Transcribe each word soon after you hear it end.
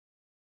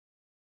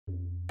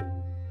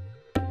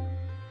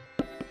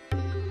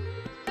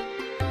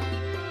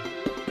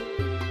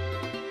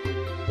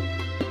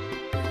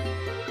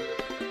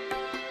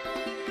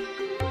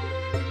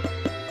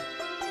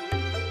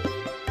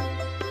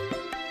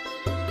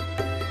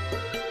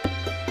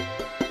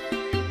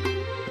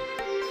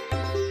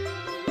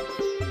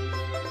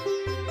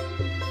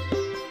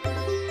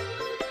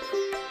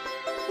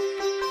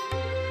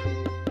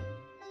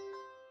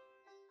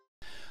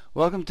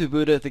Welcome to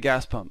Buddha at the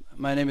Gas Pump.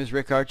 My name is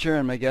Rick Archer,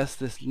 and my guest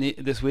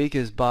this week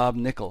is Bob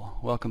Nickel.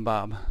 Welcome,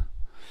 Bob.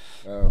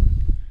 Um,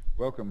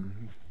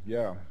 Welcome,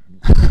 yeah,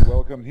 and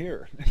welcome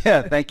here.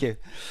 Yeah, thank you.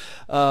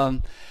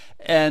 Um,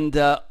 and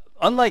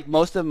unlike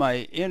most of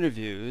my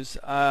interviewees,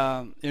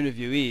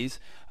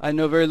 I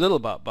know very little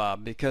about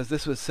Bob because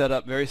this was set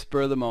up very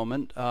spur of the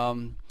moment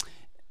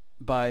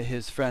by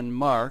his friend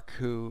Mark,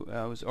 who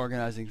was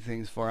organizing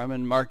things for him.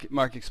 And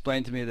Mark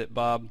explained to me that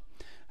Bob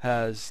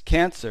has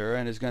cancer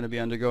and is going to be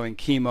undergoing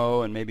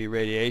chemo and maybe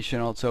radiation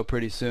also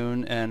pretty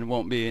soon, and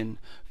won't be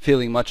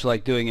feeling much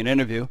like doing an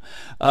interview.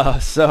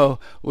 So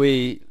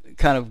we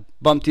kind of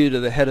bumped you to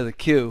the head of the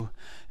queue,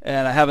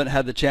 and I haven't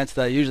had the chance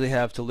that I usually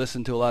have to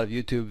listen to a lot of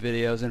YouTube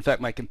videos. In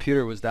fact, my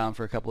computer was down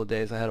for a couple of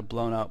days. I had a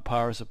blown out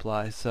power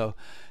supply. So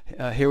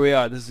here we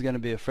are. This is going to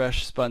be a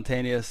fresh,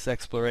 spontaneous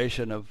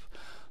exploration of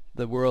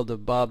the world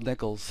of Bob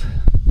Nichols.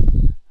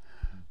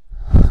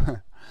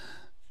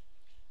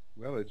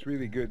 Well, it's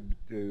really good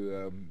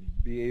to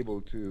be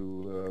able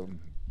to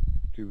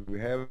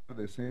have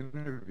this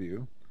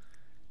interview.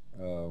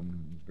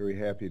 Very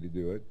happy to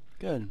do it.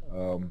 Good.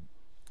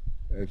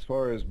 As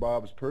far as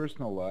Bob's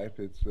personal life,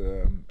 it's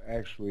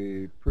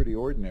actually pretty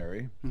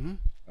ordinary. Mm-hmm.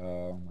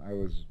 I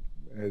was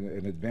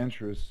an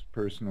adventurous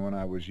person when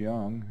I was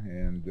young,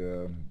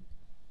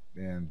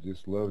 and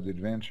just loved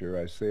adventure.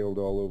 I sailed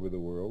all over the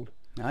world.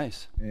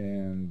 Nice.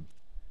 and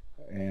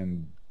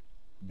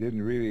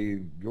didn't really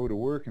go to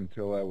work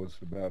until I was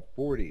about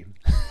 40.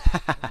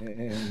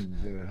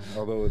 And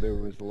although there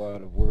was a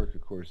lot of work,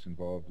 of course,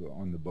 involved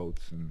on the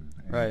boats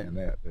Right. and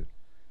that. But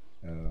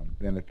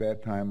then at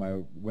that time,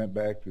 I went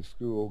back to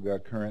school,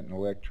 got current in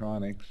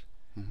electronics,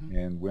 Mm-hmm.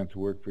 and went to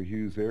work for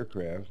Hughes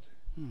Aircraft,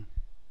 Hmm.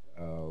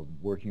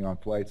 working on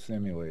flight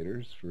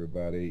simulators for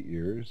about 8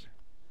 years.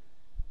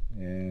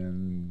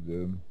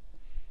 And,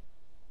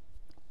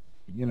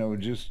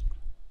 just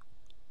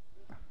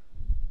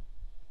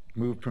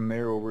moved from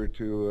there over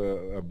to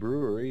a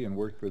brewery and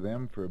worked for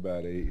them for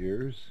about 8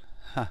 years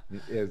Huh.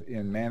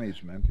 in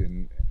management.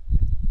 And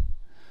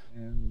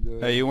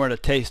You weren't a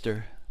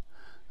taster.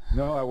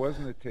 no, I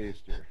wasn't a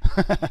taster.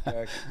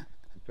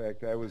 In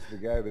fact, I was the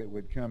guy that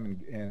would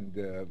come and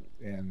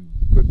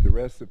put the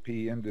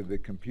recipe into the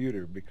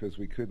computer because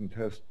we couldn't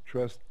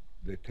trust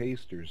the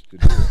tasters to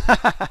do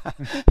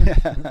it.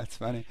 Yeah, that's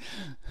funny.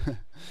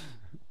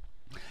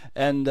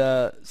 And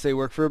so you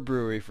worked for a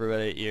brewery for about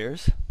 8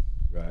 years.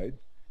 Right.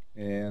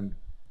 And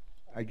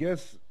I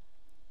guess,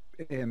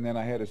 and then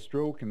I had a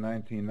stroke in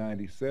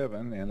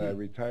 1997, and I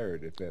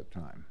retired at that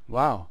time.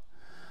 Wow.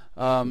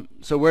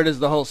 So where does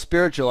the whole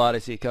spiritual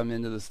odyssey come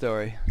into the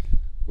story?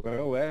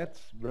 Well, that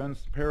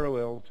runs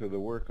parallel to the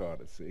work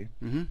Odyssey.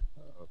 Mm-hmm.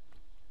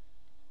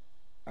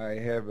 I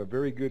have a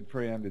very good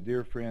friend, a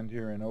dear friend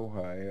here in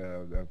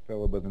Ojai, a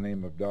fellow by the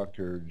name of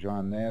Dr.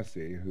 John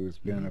Massey, who's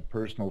been Mm-hmm. a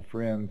personal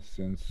friend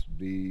since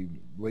the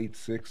late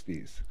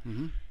 60s.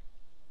 Mm-hmm.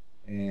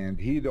 And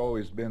he'd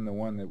always been the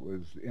one that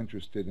was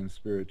interested in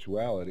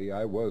spirituality.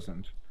 I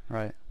wasn't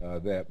Right.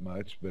 that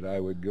much, but I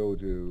would go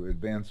to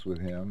events with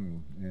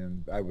him,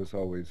 and I was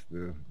always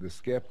the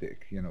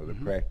skeptic, the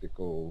Mm-hmm.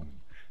 practical,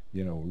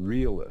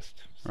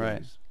 realist, so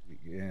Right. to speak.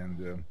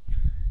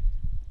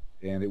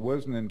 And it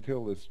wasn't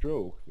until the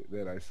stroke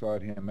that I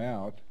sought him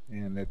out,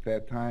 and at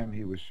that time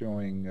he was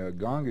showing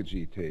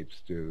Gangaji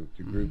tapes to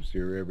Mm-hmm. groups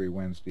here every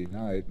Wednesday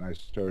night, and I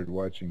started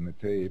watching the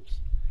tapes,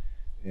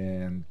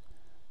 and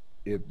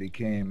it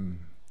became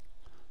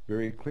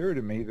very clear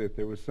to me that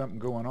there was something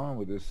going on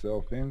with this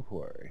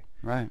self-inquiry.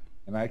 Right.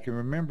 And I can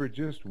remember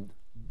just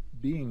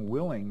being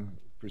willing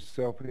for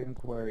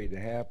self-inquiry to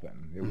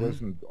happen. It Mhm.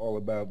 wasn't all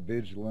about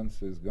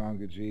vigilance, as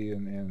Gangaji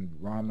and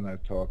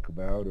Ramana talk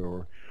about,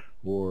 or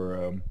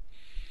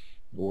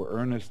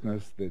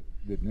earnestness that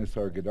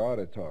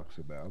Nisargadatta talks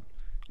about.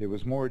 It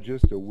was more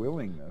just a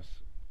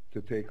willingness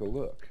to take a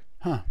look.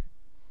 Huh.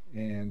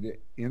 And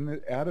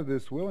out of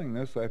this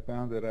willingness, I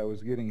found that I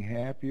was getting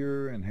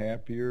happier and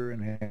happier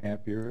and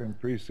happier, and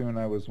pretty soon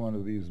I was one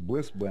of these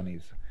bliss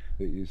bunnies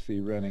that you see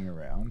running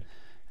around.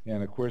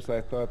 And of course,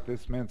 I thought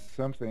this meant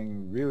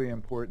something really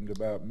important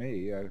about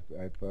me. I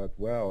thought,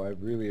 wow,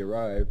 I've really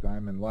arrived.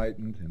 I'm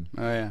enlightened, and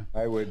Oh yeah.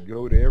 I would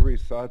go to every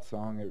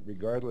satsang,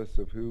 regardless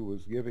of who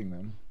was giving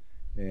them,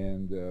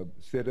 and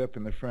sit up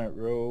in the front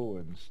row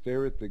and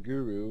stare at the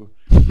guru,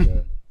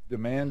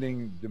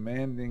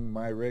 demanding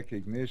my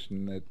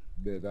recognition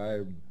that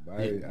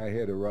I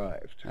had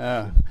arrived.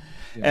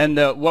 And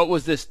what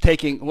was this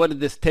taking? What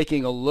did this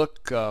taking a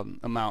look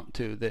amount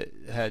to that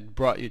had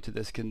brought you to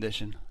this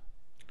condition?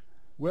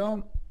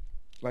 Well,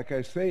 like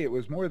I say, it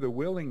was more the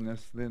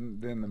willingness than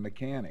the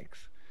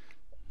mechanics.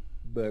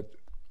 But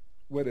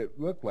what it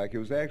looked like, it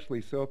was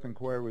actually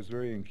self-inquiry was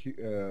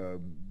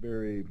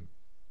very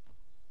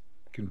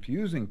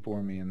confusing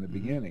for me in the Mhm.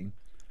 beginning,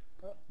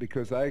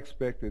 because I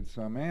expected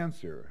some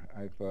answer.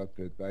 I thought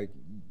that I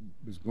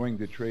was going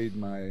to trade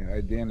my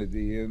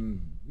identity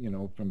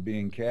from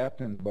being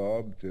Captain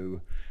Bob to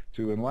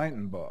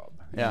Enlightened Bob.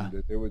 Yeah. And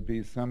that there would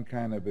be some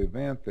kind of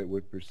event that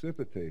would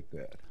precipitate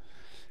that.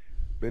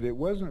 But it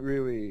wasn't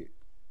really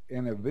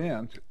an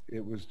event.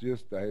 It was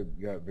just I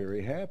got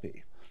very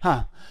happy.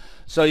 Huh.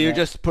 So you're Now,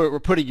 just were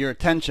putting your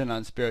attention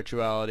on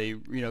spirituality,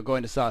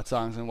 going to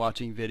satsangs and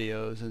watching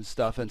videos and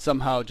stuff, and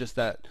somehow just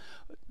that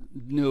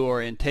new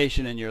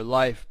orientation in your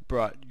life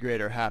brought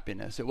greater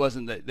happiness. It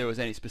wasn't that there was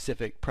any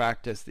specific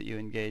practice that you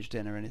engaged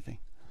in or anything.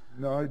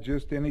 no,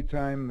 just any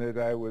time that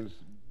I was,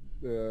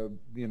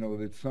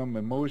 that some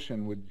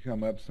emotion would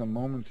come up, some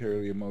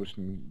momentary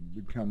emotion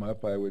would come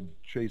up, I would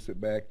chase it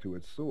back to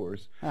its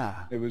source.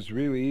 Ah. It was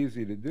really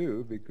easy to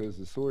do because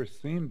the source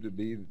seemed to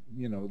be,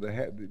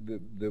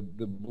 the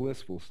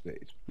blissful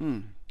state.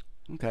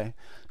 Okay.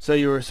 So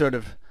you were sort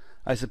of,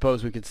 I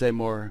suppose we could say,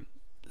 more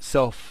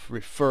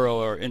self-referral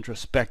or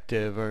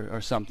introspective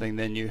or something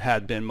than you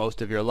had been most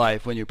of your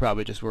life, when you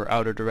probably just were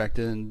outer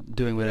directed and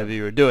doing whatever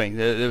you were doing.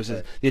 There was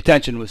the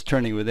attention was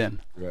turning within.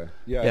 Right.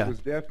 Yeah, it was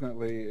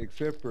definitely,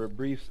 except for a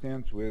brief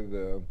stint with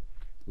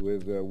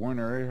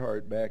Werner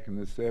Erhard back in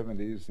the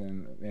 70s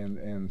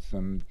and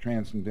some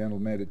transcendental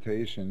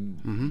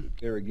meditation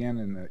there again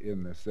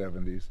in the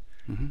 70s.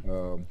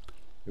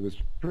 It was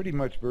pretty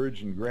much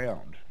virgin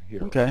ground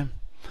here. Okay.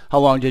 How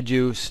long did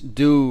you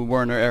do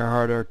Werner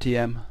Erhard or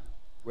TM?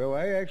 Well,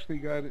 I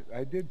actually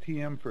I did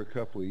TM for a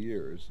couple of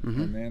years,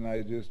 and then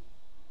it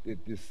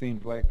just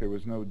seemed like there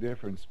was no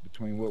difference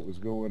between what was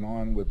going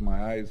on with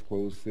my eyes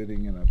closed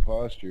sitting in a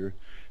posture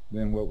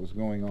than what was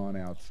going on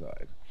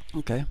outside.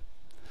 Okay.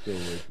 So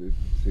it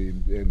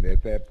seemed, and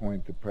at that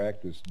point the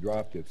practice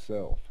dropped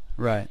itself.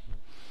 Right.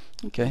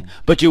 Okay.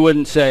 But you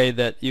wouldn't say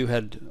that you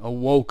had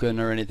awoken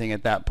or anything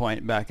at that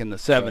point back in the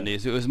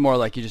 70s. It was more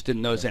like you just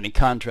didn't notice any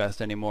contrast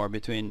anymore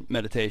between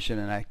meditation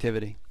and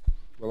activity.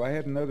 Well, I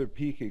had another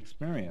peak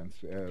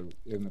experience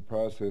in the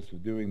process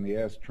of doing the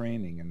S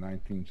training in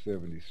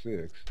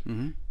 1976.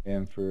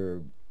 And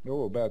for,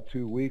 about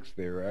 2 weeks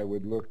there, I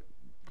would look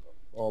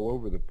all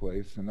over the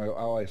place, and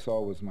all I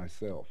saw was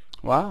myself.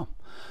 Wow.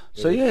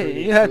 So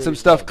you had some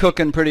stuff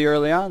cooking pretty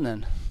early on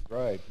then.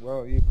 Right.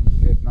 Well,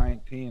 even at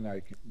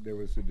 19, there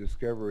was a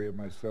discovery of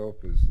myself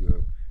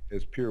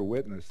as pure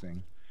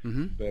witnessing,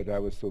 but I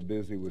was so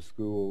busy with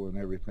school and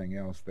everything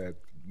else that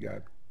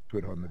got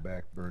put on the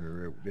back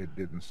burner. It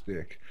didn't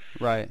stick.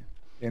 Right.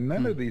 And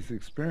none of these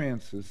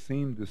experiences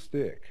seemed to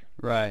stick.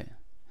 Right.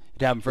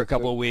 It happened for a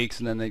couple of weeks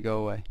and then they go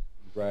away.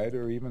 Right,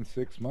 or even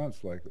 6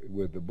 months, like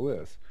with the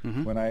bliss.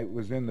 When I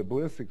was in the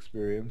bliss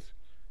experience,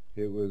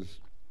 it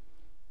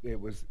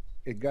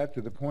got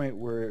to the point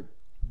where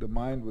the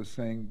mind was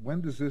saying,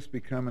 when does this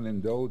become an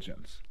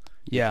indulgence?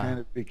 Yeah. It kind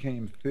of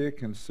became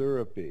thick and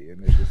syrupy,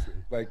 and it was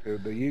like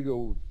the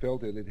ego felt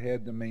that it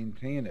had to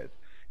maintain it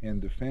and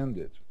defend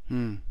it.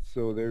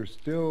 So there's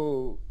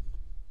still,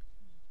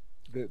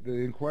 the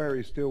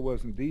inquiry still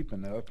wasn't deep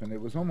enough, and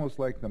it was almost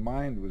like the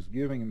mind was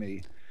giving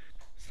me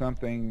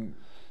something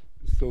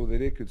so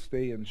that it could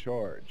stay in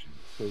charge,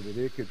 so that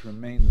it could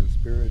remain the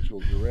spiritual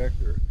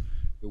director,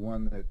 the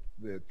one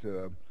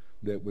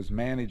that was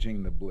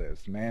managing the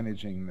bliss,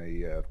 managing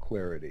the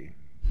clarity.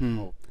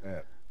 All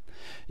that.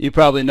 You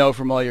probably know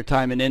from all your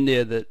time in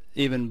India that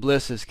even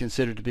bliss is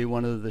considered to be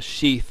one of the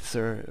sheaths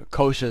or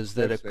koshas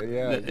that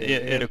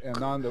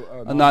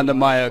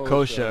Anandamaya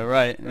kosha,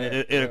 right?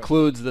 It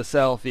includes the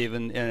self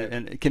even,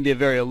 and it can be a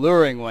very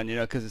alluring one,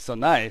 because it's so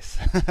nice.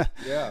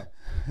 Yeah.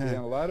 And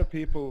a lot of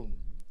people,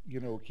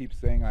 keep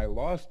saying I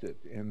lost it,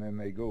 and then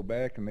they go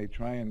back and they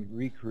try and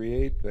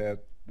recreate the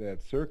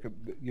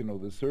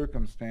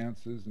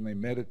circumstances, and they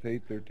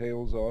meditate their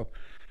tails off.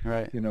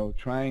 Right.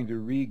 Trying to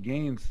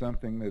regain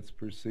something that's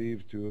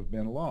perceived to have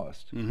been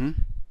lost.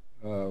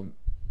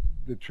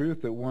 The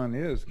truth that one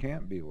is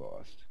can't be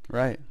lost.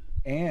 Right.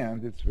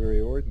 And it's very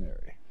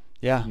ordinary.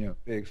 Yeah.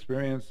 The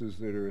experiences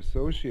that are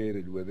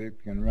associated with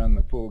it can run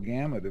the full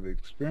gamut of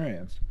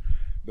experience,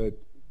 but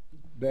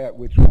that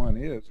which one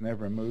is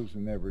never moves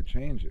and never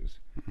changes.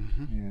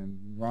 And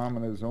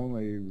Ramana's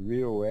only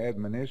real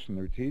admonition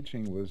or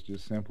teaching was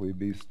just simply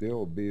be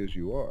still, be as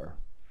you are.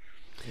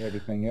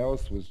 Everything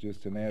else was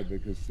just an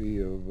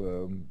advocacy of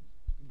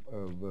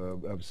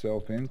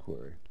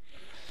self-inquiry,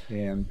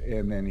 and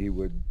then he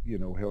would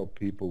help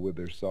people with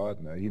their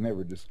sadhana. He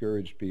never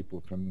discouraged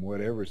people from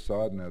whatever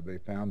sadhana they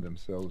found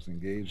themselves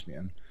engaged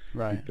in.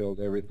 Right. He felt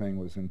everything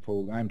was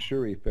unfolding. I'm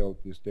sure he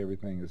felt just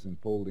everything is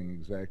unfolding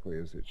exactly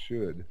as it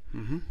should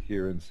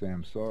here in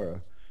samsara,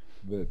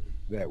 but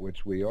that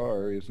which we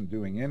are isn't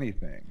doing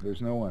anything.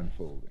 There's no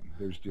unfolding.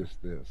 There's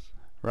just this.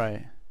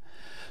 Right.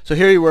 So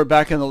here you were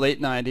back in the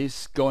late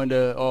 90s, going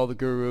to all the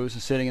gurus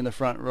and sitting in the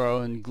front row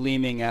and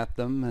gleaming at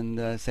them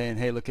and saying,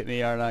 hey, look at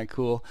me, aren't I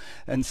cool?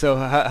 And so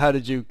how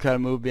did you kind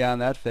of move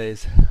beyond that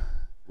phase?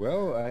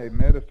 Well, I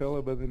met a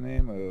fellow by the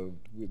name of,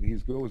 he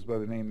goes by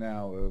the name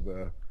now of,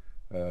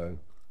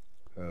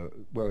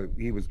 well,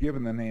 he was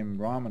given the name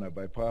Ramana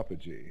by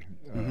Papaji,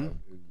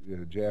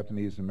 a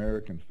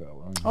Japanese-American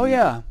fellow. Oh,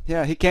 yeah.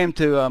 Yeah, he came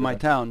to my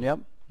town, yep.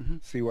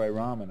 C.Y.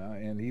 Ramana,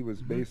 and he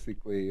was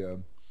basically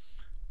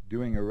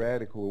doing a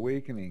radical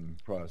awakening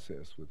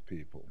process with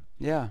people.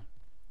 Yeah.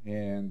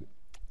 And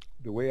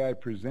the way I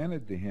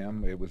presented to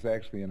him, it was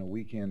actually in a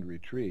weekend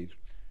retreat.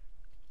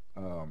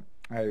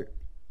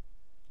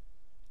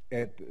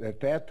 at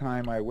that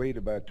time, I weighed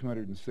about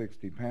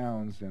 260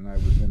 pounds, and I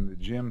was in the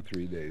gym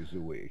 3 days a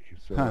week.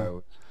 So I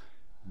was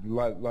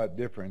lot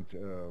different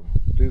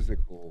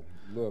physical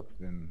look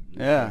than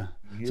Yeah.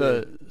 here.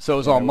 So it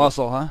was all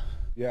muscle, huh?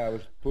 Yeah, I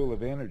was full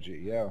of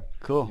energy. Yeah.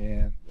 Cool.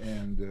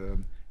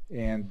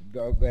 And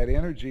that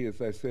energy,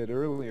 as I said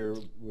earlier,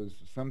 was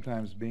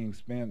sometimes being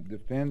spent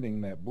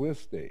defending that bliss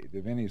state.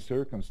 If any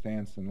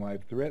circumstance in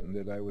life threatened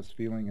it, I was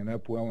feeling an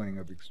upwelling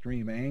of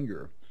extreme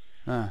anger.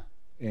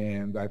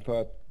 And I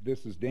thought,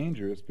 this is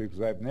dangerous,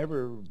 because I've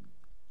never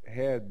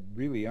had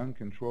really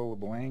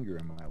uncontrollable anger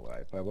in my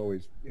life.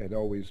 Had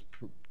always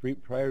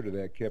prior to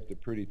that, kept a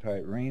pretty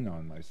tight rein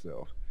on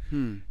myself.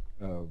 You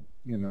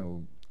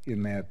know,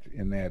 in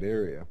that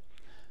area,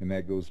 and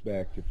that goes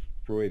back to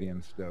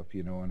Freudian stuff,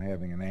 you know, and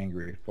having an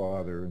angry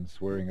father and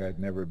swearing I'd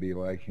never be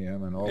like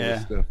him, and all the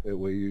stuff that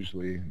we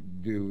usually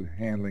do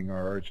handling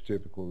our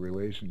archetypical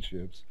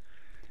relationships.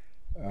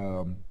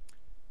 So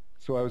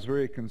I was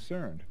very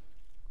concerned.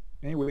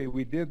 Anyway,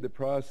 we did the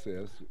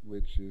process,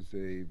 which is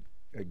a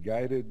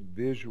guided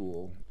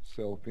visual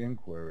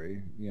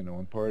self-inquiry, you know,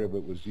 and part of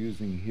it was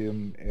using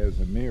him as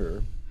a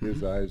mirror,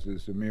 his eyes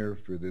as a mirror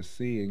for this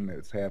seeing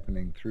that's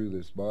happening through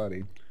this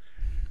body.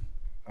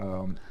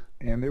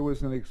 And there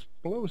was an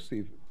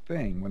explosive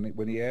thing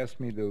when he asked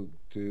me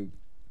to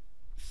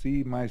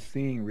see my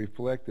seeing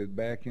reflected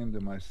back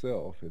into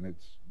myself, and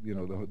it's, you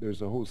know,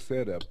 there's a whole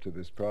setup to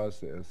this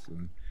process,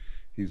 and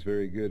he's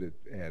very good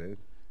at it.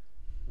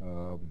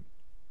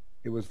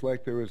 It was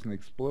like there was an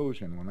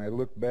explosion. When I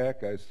looked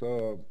back, I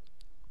saw,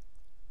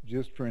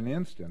 just for an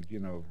instant,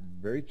 you know,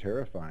 very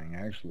terrifying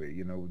actually,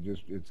 you know,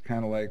 just, it's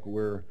kind of like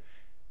where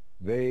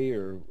they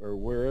or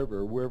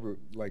wherever,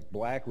 like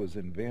black was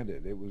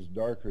invented. It was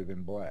darker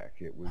than black.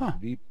 It was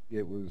deep.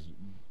 It was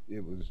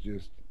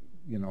just,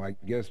 you know, I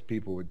guess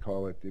people would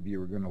call it, if you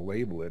were going to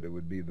label it, it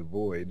would be the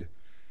void.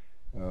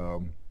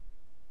 And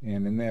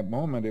in that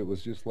moment, it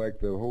was just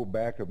like the whole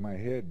back of my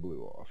head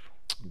blew off.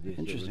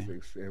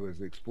 Interesting. It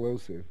was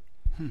explosive.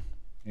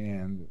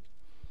 And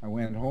I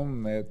went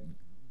home that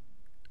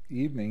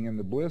evening, and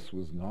the bliss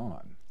was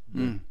gone.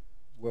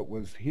 What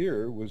was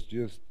here was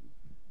just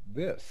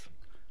this.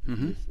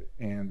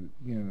 And,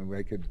 you know,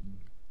 I could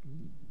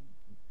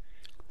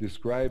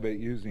describe it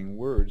using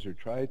words, or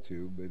try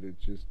to, but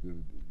it's just,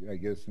 I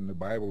guess in the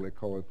Bible they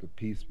call it the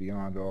peace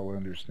beyond all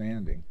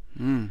understanding.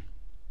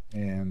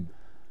 And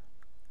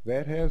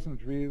that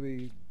hasn't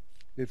really,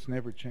 it's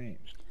never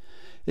changed.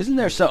 Isn't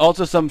there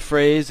also some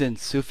phrase in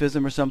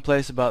Sufism or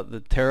someplace about the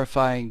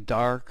terrifying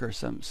dark, or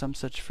some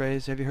such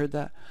phrase? Have you heard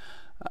that?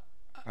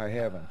 I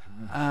haven't.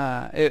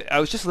 I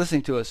was just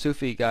listening to a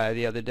Sufi guy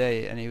the other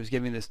day, and he was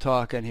giving this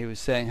talk, and he was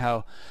saying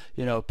how,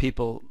 you know,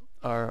 people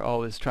are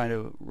always trying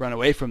to run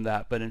away from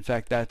that, but in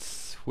fact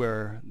that's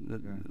where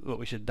what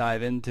we should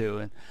dive into.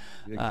 And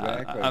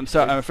exactly. I'm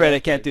sorry, I'm afraid I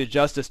can't do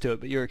justice to it,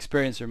 but your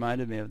experience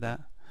reminded me of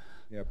that.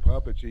 Yeah,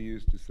 Papaji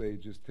used to say,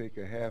 just take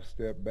a half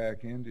step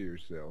back into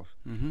yourself.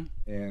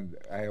 And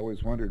I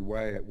always wondered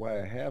why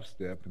a half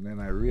step, and then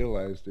I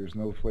realized there's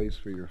no place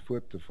for your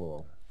foot to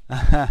fall.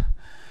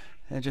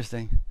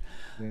 Interesting.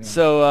 Yeah.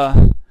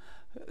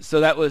 So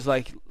that was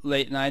like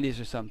late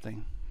 90s or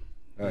something.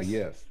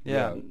 Yes.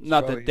 Yeah.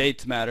 Not that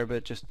dates matter,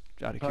 but just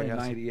out of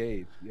curiosity.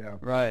 98. Yeah.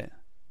 Right.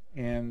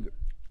 And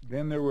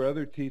then there were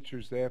other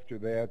teachers after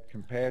that.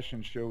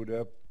 Compassion showed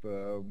up,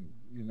 you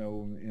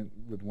know,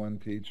 with one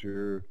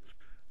teacher.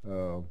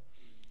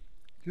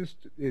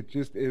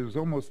 It was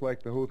almost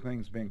like the whole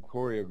thing's been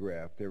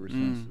choreographed ever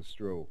since the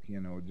stroke. You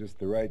know, just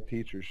the right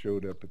teacher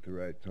showed up at the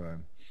right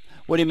time.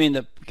 What do you mean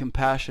the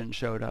compassion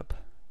showed up?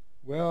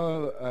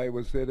 Well, I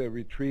was at a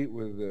retreat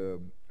with a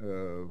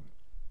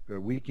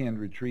weekend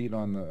retreat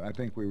on I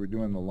think we were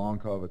doing the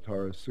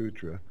Lankavatara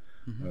Sutra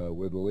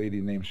with a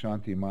lady named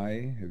Shanti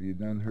Mai. Have you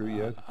done her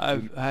yet?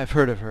 I've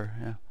heard of her,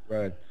 yeah.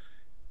 Right.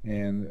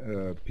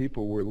 And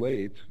people were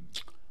late.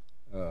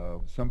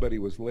 Somebody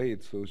was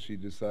late, so she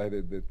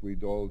decided that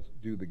we'd all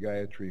do the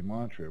Gayatri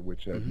mantra,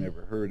 which I'd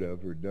never heard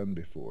of or done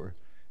before.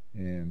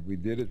 And we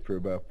did it for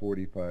about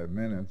 45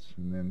 minutes,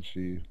 and then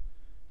she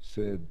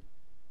said,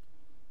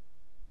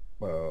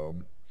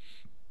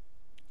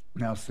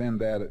 now send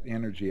that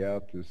energy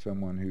out to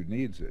someone who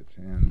needs it.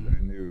 And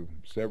I knew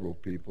several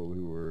people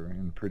who were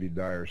in pretty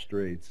dire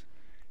straits,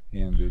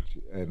 and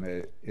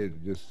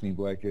it just seemed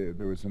like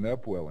there was an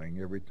upwelling.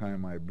 Every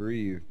time I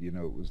breathed, you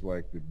know, it was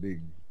like the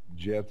big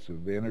jets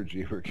of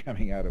energy were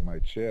coming out of my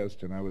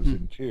chest, and I was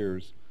in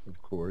tears,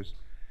 of course.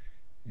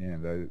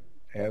 And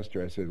I asked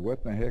her, I said,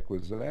 what the heck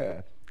was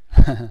that?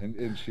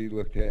 and she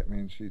looked at me,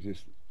 and she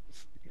just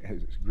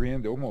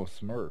grinned, almost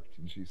smirked,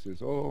 and she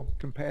says, oh,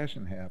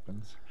 compassion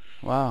happens.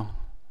 Wow.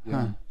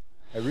 Yeah.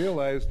 I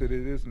realized that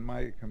it isn't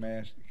my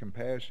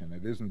compassion.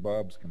 It isn't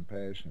Bob's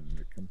compassion.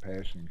 The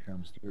compassion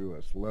comes through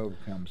us. Love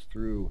comes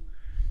through,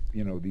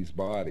 you know, these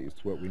bodies,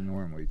 what we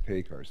normally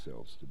take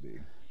ourselves to be.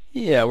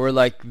 Yeah, we're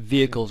like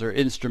vehicles or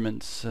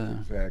instruments.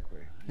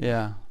 Exactly.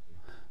 Yeah.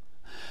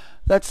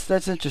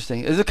 That's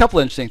interesting. There's a couple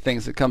interesting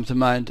things that come to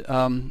mind.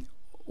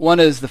 One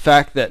is the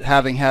fact that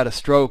having had a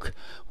stroke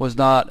was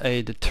not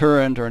a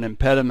deterrent or an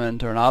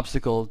impediment or an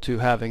obstacle to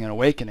having an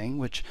awakening,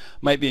 which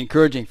might be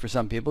encouraging for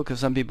some people,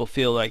 because some people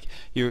feel like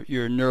your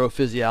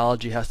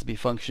neurophysiology has to be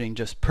functioning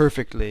just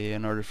perfectly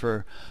in order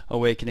for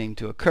awakening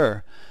to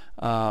occur.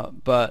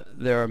 But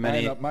there are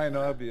many. Mine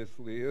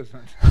obviously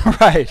isn't.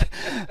 Right,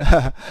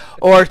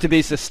 or to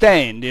be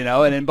sustained,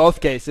 and in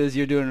both cases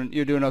you're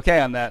doing okay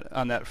on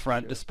that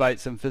front, despite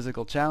some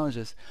physical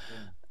challenges.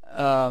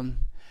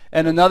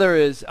 And another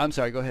is, I'm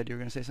sorry, go ahead. You were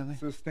going to say something?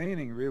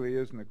 Sustaining really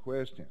isn't a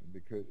question,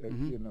 because it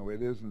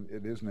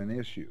isn't an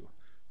issue.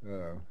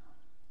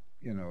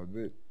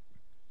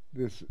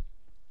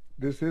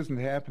 This isn't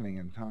happening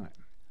in time.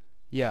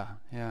 Yeah.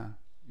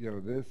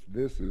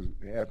 This is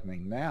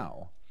happening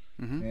now.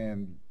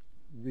 And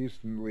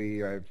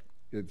recently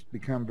it's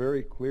become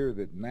very clear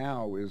that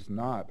now is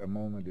not a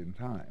moment in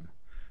time.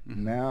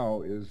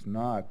 Now is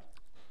not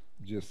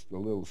just a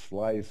little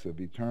slice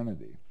of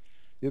eternity.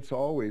 It's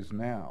always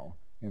now.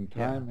 And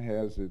time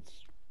has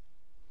its,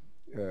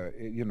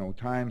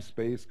 time,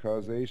 space,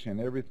 causation,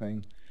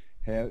 everything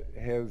has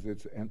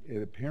its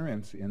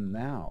appearance in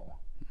now.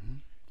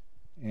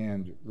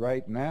 And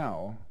right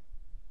now,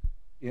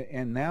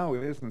 and now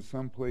it isn't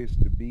some place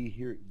to be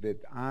here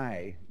that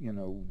I,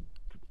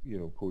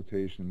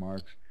 quotation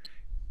marks,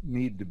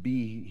 need to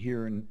be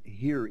herein.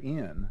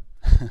 In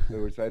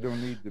other words, I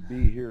don't need to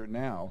be here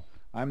now.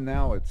 I'm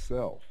now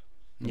itself.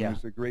 And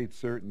there's a great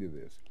certainty of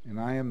this. And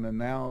I am the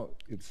now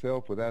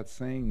itself without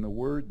saying the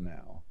word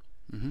now.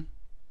 And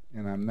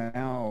I'm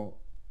now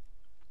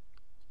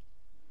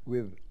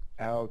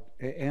without,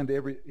 and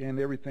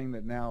everything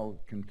that now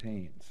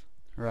contains.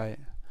 Right.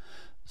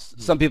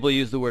 Some people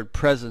use the word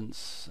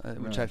presence,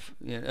 which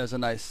as a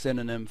nice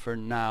synonym for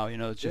now.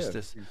 It's just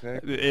this.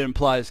 Exactly. It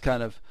implies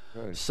kind of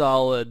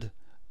solid,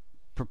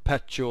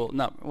 perpetual.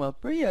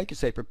 I could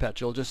say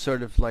perpetual, just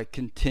sort of like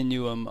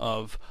continuum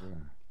of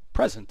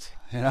present.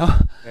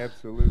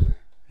 Absolutely.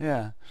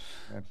 Yeah.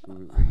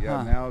 Absolutely.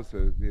 Yeah. Now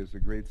is a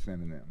great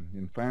synonym.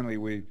 And finally,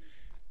 we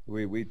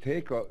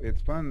take.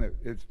 It's fun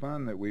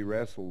that we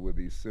wrestle with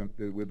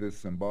with this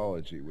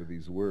symbology, with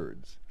these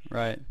words.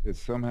 Right.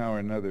 It's somehow or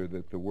another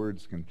that the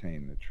words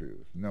contain the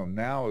truth. No,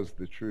 now is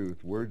the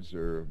truth. Words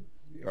are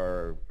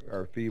our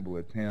feeble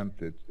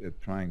attempt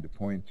at trying to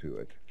point to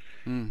it.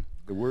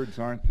 The words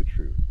aren't the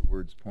truth. The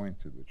words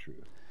point to the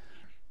truth.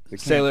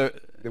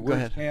 The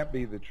words can't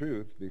be the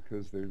truth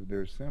because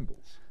they're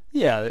symbols.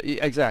 Yeah,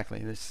 exactly.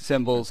 There's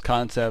symbols,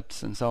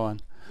 concepts, and so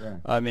on.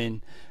 Right. I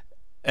mean,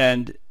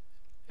 and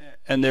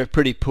they're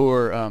pretty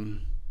poor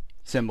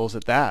symbols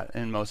at that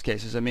in most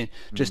cases. I mean,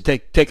 just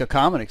take a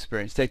common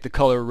experience. Take the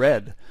color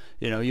red.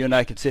 You and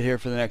I could sit here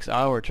for the next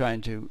hour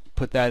trying to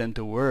put that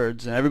into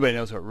words, and everybody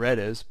knows what red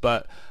is,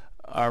 but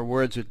our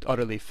words would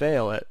utterly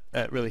fail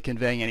at really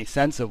conveying any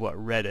sense of what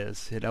red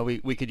is.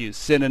 We could use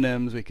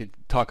synonyms, we could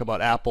talk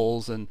about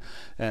apples and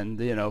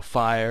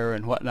fire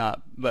and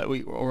whatnot, but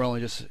we're only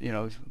just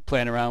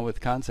playing around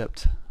with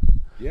concepts.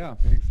 Yeah,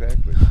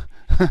 exactly.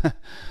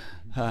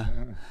 Yeah,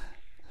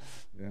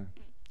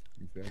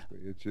 exactly.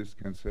 It's just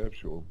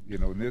conceptual.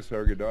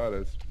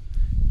 Nisargadatta,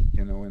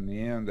 in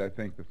the end, I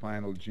think the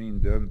final Gene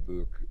Dunn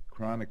book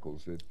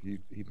chronicles that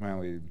he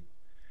finally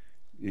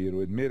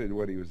admitted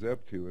what he was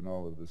up to in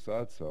all of the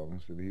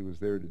satsangs, that he was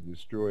there to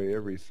destroy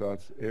every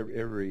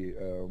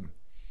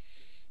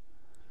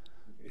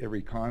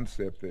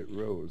concept that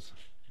rose,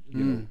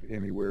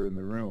 anywhere in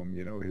the room.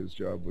 His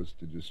job was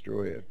to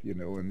destroy it,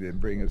 and then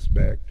bring us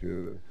back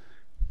to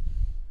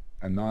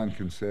a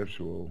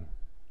non-conceptual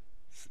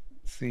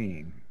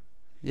seeing.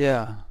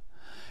 Yeah.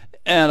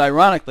 And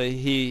ironically,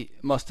 he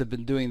must have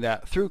been doing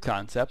that through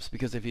concepts,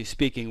 because if he's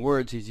speaking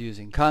words, he's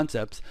using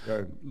concepts.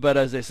 Right. But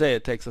as they say,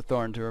 it takes a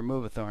thorn to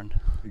remove a thorn.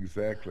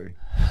 Exactly.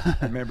 I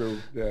remember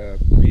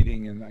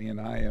reading in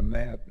I Am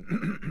That,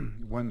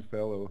 one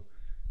fellow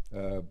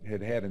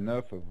had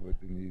enough of it,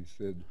 and he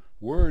said,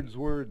 "Words,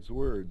 words,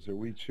 words. Are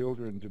we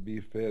children to be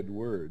fed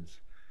words?"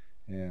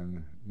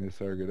 And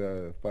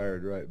Nisargadatta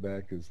fired right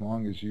back, "As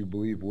long as you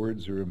believe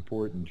words are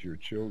important, you're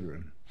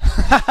children."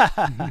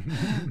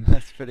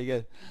 That's pretty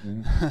good.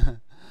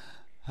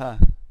 Huh.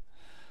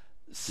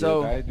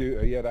 So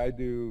yet I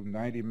do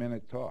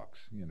 90-minute talks.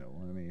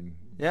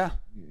 Yeah.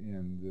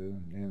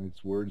 And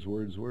it's words,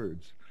 words,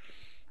 words.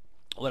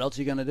 What else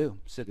are you gonna do?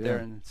 Sit there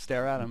and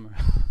stare at them?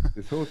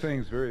 This whole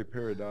thing's very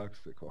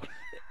paradoxical.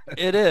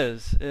 It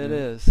is. It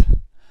is.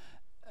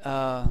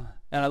 And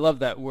I love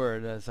that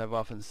word, as I've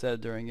often said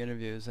during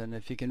interviews. And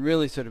if you can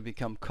really sort of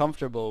become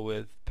comfortable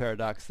with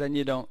paradox, then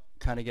you don't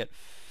kind of get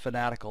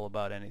fanatical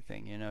about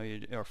anything,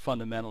 or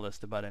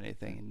fundamentalist about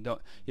anything, and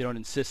you don't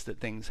insist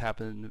that things have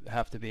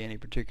to be any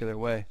particular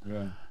way.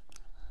 Right.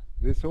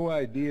 This whole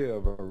idea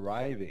of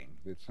arriving,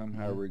 that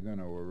somehow we're going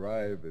to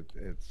arrive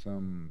at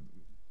some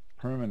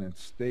permanent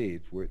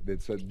state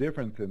that's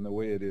different than the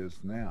way it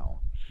is now,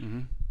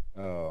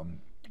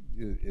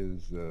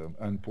 is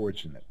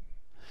unfortunate.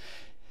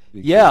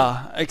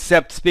 Yeah,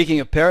 except speaking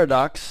of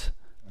paradox,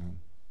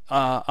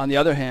 on the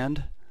other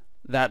hand,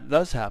 that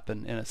does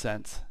happen in a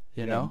sense,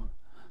 you know?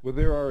 Well,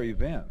 there are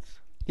events.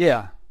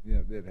 Yeah.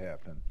 Yeah, that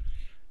happened.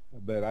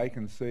 But I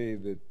can say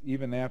that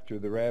even after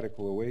the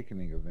radical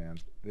awakening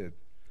event, that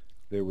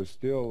there was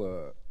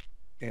still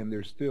and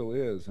there still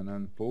is an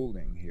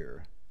unfolding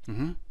here.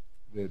 Mm-hmm.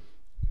 That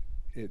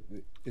it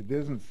it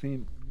doesn't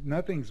seem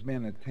nothing's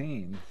been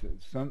attained.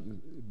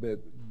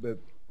 But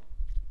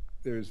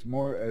there's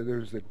more.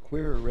 There's a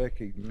clear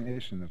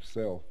recognition of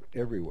self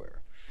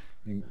everywhere.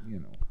 You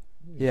know.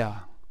 Yeah.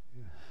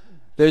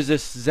 There's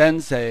this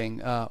Zen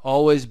saying,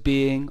 always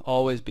being,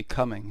 always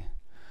becoming,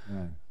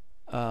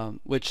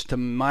 which to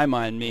my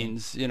mind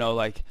means,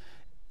 like,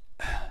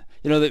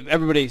 that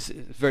everybody's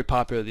very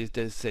popular these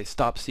days to say,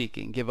 stop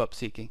seeking, give up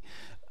seeking,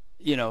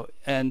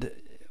 and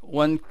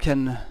one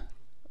can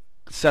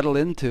settle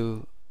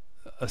into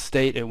a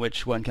state in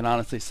which one can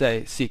honestly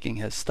say seeking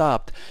has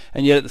stopped,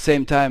 and yet at the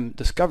same time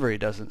discovery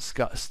doesn't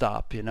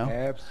stop.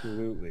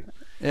 Absolutely.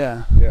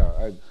 Yeah.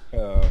 Yeah.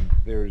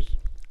 There's,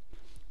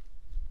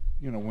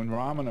 when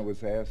Ramana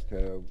was asked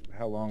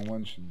how long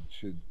one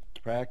should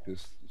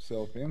practice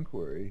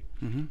self-inquiry,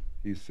 Mm-hmm.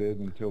 he said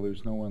until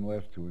there's no one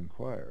left to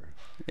inquire.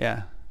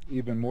 Yeah.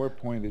 Even more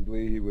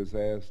pointedly, he was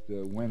asked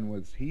when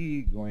was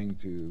he going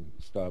to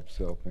stop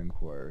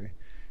self-inquiry,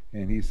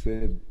 and he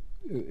said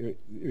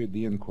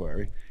the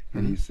inquiry,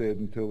 and he said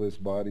until this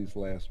body's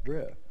last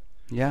breath.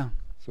 Yeah.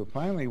 So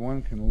finally,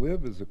 one can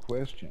live as a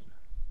question,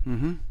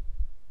 Mm-hmm.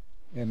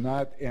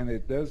 and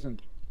it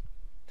doesn't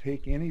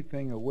take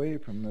anything away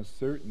from the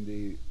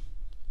certainty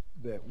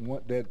that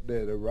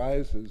that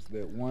arises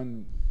that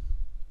one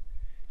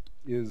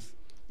is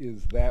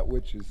that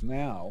which is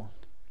now,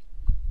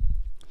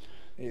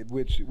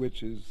 which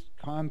is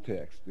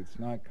context. It's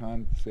not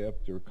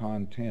concept or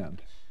content,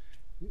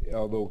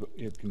 although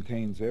it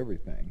contains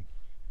everything.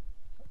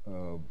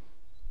 That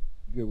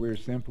we're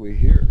simply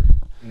here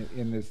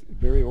in this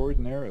very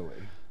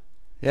ordinarily.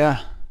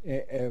 Yeah.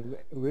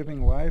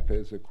 Living life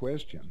as a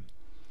question,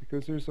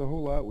 because there's a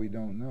whole lot we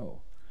don't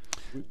know.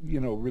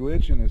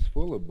 Religion is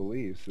full of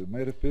beliefs. The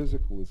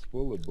metaphysical is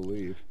full of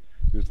belief.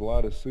 There's a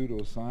lot of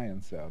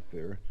pseudoscience out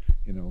there,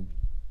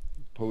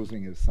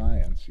 posing as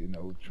science,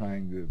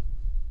 trying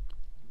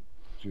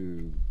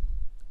to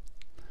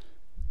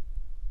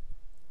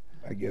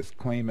I guess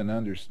claim an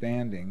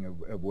understanding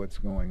of what's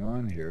going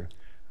on here.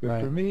 But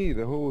right. For me,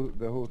 the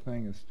whole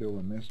thing is still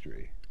a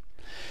mystery.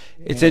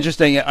 It's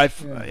interesting.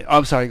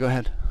 I'm sorry. Go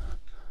ahead.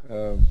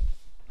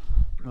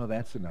 Well,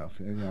 that's enough.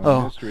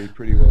 Oh. Mystery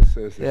pretty well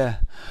says it. Yeah.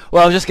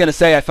 Well, I was just going to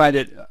say I find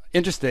it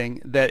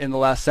interesting that in the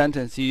last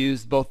sentence you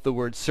used both the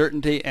word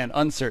certainty and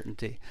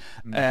uncertainty,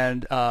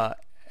 and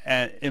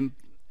you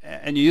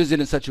used it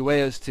in such a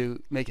way as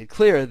to make it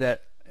clear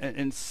that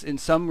in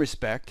some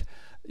respect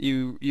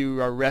you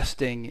are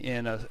resting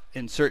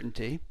in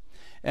certainty,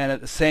 and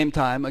at the same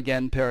time,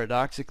 again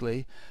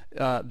paradoxically,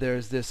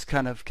 there's this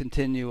kind of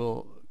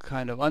continual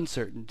kind of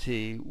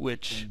uncertainty,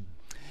 which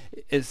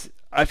is,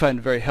 I find,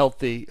 a very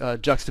healthy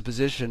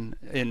juxtaposition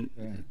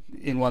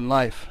in one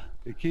life.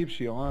 It keeps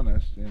you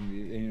honest,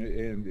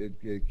 and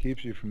it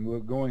keeps you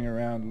from going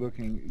around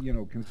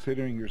looking,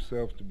 considering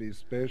yourself to be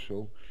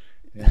special,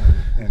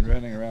 and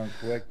running around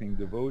collecting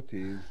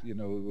devotees,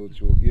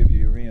 which will give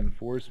you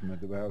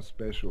reinforcement of how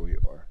special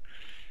you are.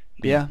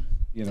 Yeah.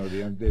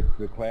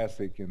 The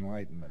classic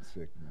enlightenment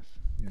sickness.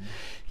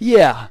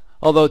 Yeah.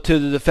 Although to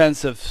the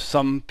defense of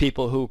some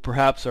people who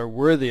perhaps are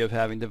worthy of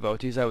having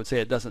devotees, I would say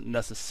it doesn't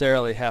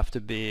necessarily have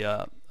to be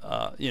an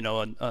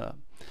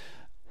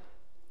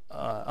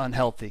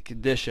unhealthy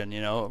condition.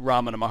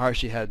 Ramana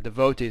Maharshi had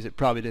devotees. It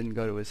probably didn't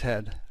go to his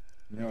head.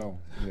 No,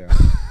 yeah,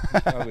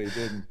 probably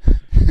didn't.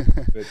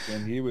 But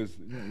then he was,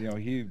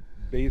 he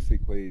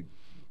basically,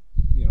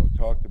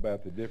 talked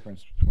about the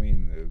difference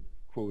between the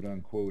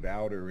quote-unquote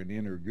outer and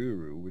inner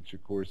guru, which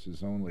of course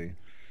is only,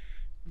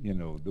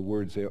 the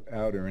words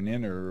outer and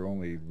inner are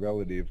only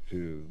relative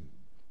to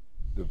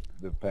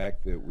the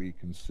fact that we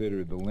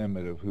consider the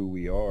limit of who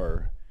we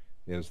are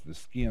as the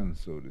skin,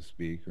 so to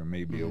speak, or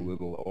maybe a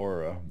little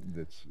aura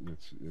that's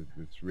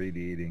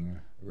radiating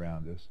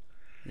around us.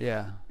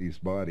 Yeah. These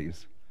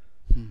bodies.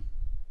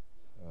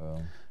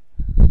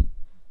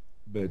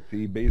 But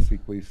he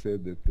basically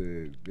said that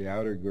the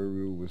outer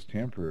guru was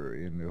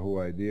temporary, and the whole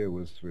idea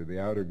was for the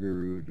outer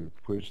guru to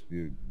push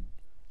the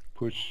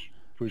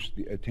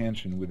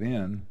attention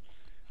within,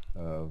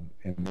 and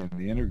then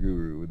the inner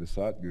guru, the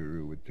Sat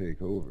guru, would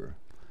take over.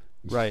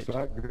 The Right.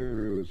 Sat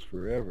guru is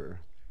forever.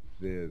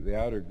 The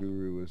outer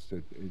guru is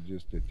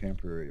just a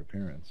temporary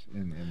appearance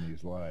in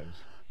these lives.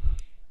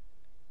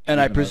 And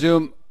I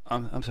presume,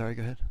 I'm sorry,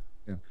 go ahead.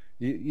 Yeah,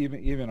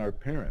 even our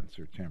parents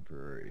are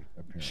temporary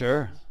appearances.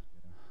 Sure.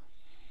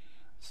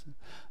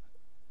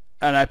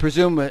 And I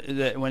presume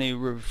that when he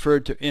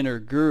referred to inner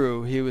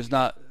guru, he was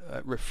not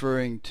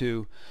referring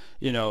to,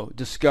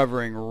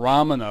 discovering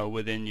Ramana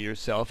within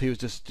yourself. He was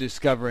just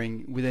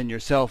discovering within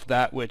yourself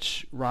that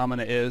which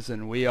Ramana is,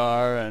 and we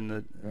are,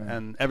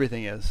 and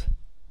everything is.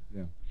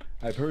 Yeah,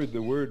 I've heard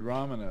the word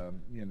Ramana,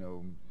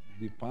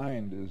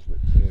 defined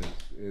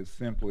as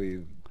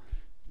simply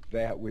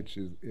that which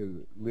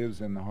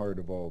lives in the heart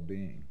of all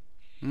being.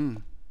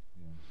 Mm.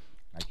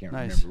 I can't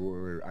Nice.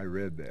 remember where I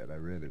read that. I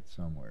read it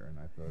somewhere, and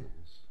I thought it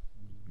was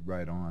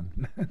right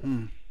on.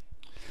 Mm.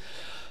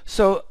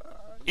 So,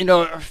 you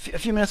know, a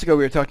few minutes ago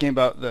we were talking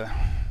about the,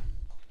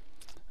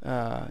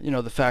 you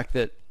know, the fact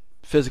that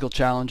physical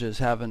challenges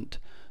haven't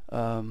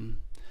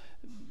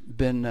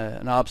been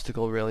an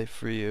obstacle really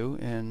for you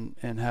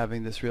in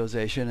having this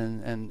realization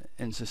and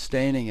in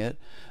sustaining it.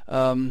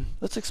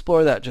 Let's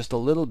explore that just a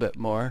little bit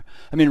more.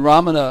 I mean,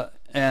 Ramana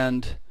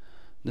and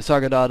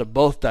Nisargadatta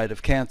both died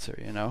of cancer,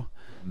 you know,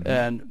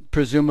 and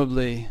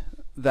presumably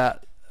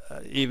that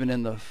even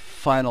in the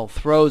final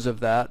throes of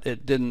that,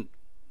 it didn't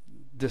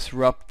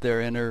disrupt their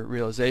inner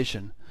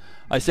realization.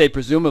 I say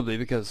presumably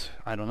because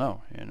I don't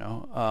know, you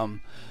know.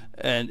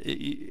 And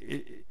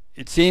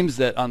it seems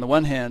that on the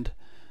one hand,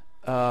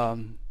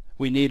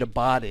 we need a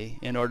body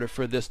in order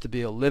for this to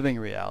be a living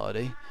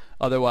reality.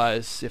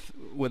 Otherwise, if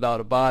without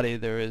a body,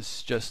 there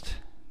is just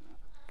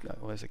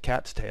was a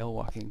cat's tail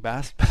walking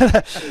past.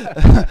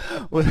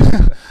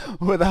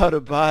 Without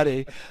a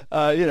body,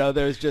 you know,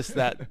 there's just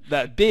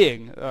that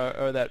being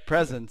or that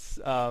presence,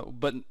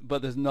 but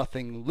there's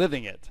nothing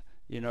living it.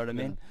 You know what I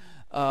mean?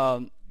 Yeah.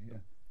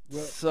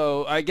 Well,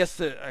 So I guess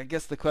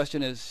the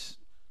question is,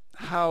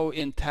 how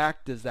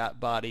intact does that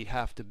body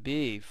have to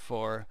be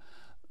for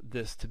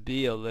this to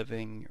be a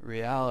living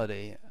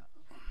reality?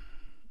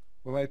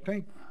 well, I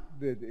think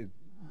that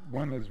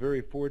one is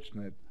very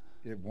fortunate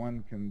if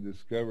one can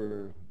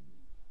discover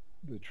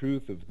the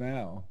truth of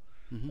now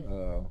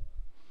Mm-hmm.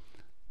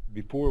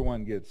 before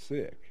one gets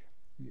sick.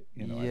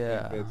 You know, I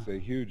Yeah. think that's a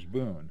huge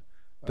boon.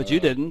 But you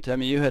didn't. I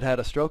mean, you had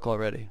a stroke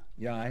already.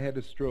 Yeah, I had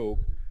a stroke,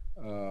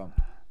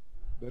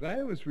 but I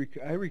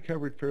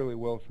recovered fairly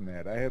well from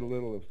that. I had a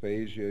little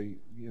aphasia,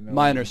 you know.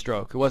 Minor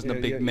stroke. It wasn't Yeah,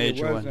 a big yeah,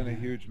 major it one. wasn't a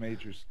huge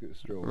major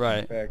stroke. Right.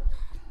 In fact,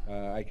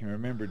 I can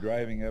remember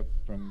driving up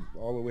from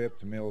all the way up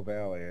to Mill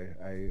Valley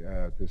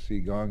to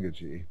see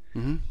Gangaji,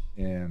 Mm-hmm.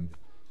 and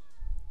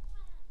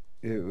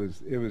it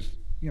was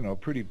you know, a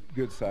pretty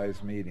good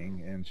sized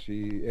meeting. And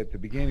she, at the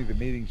beginning of the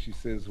meeting, she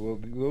says, "Well,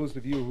 those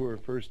of you who are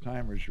first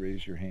timers,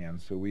 raise your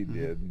hands." So we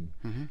did, and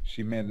Mm-hmm.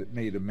 she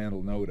made a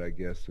mental note, I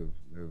guess, of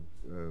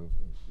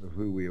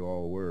who we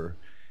all were.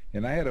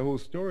 And I had a whole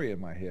story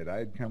in my head.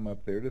 I'd come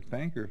up there to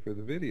thank her for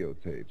the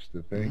videotapes,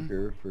 to thank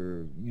her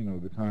for, you know,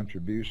 the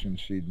contribution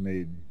she'd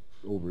made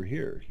over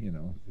here, you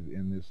know,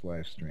 in this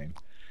live stream.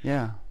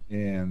 Yeah.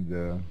 And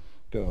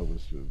felt it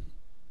was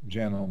a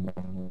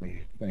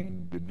gentlemanly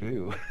thing to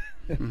do.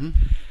 Mm-hmm.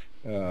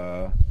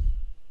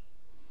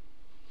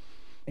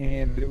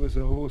 And it was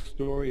a whole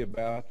story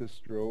about the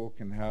stroke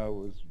and how it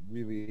was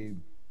really,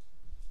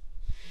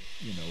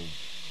 you know,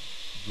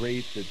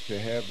 great to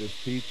have this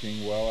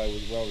teaching while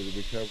the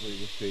recovery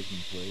was taking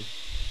place.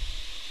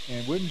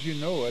 And wouldn't you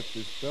know it,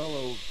 this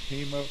fellow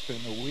came up in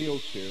a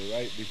wheelchair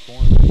right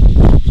before me,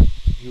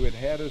 who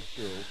had a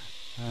stroke,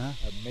 Uh-huh.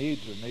 a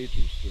major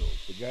stroke.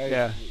 The guy,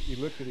 Yeah. you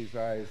looked at his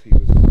eyes, he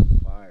was on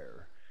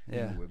fire, you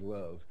Yeah. know, with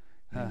love.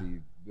 Huh.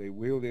 And they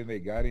wheeled in, they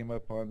got him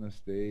up on the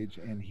stage,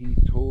 and he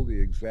told the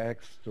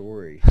exact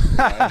story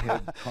that I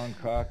had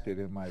concocted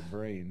in my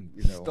brain.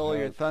 You know, Stole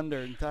your thunder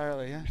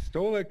entirely, yeah?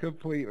 stole it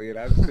completely. And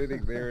I'm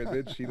sitting there, and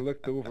then she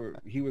looked over.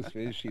 He was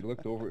finished. She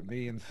looked over at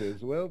me and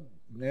says, "Well,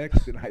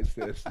 next." And I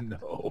says,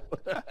 "No,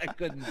 I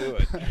couldn't do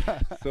it."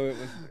 So it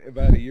was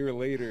about a year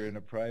later in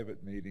a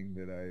private meeting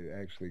that I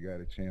actually got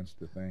a chance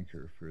to thank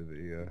her for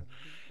the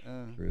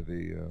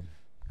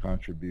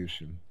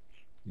contribution,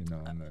 you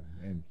know,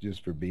 and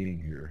just for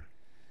being here.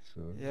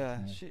 So Yeah,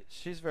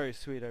 she's very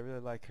sweet. I really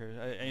like her.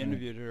 I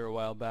interviewed her a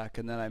while back,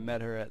 and then I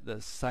met her at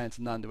the Science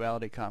and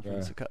Non-Duality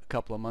conference a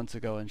couple of months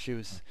ago, and she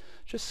was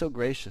just so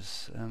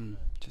gracious.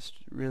 Just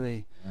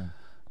really.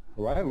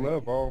 Well, I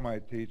love all my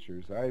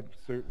teachers. I'm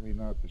certainly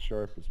not the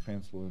sharpest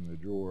pencil in the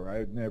drawer.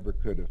 I never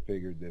could have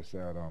figured this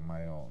out on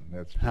my own.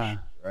 That's for sure.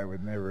 I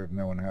would never have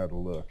known how to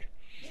look,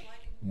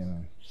 you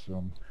know.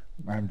 So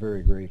I'm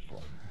very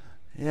grateful.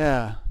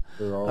 Yeah.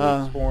 There are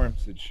all these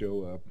forms that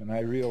show up, and I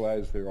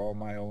realize they're all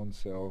my own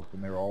self,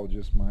 and they're all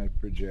just my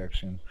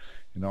projection,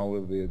 and all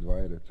of the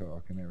Advaita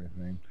talk and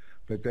everything.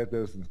 But that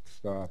doesn't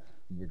stop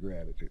the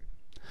gratitude.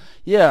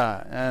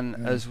 Yeah,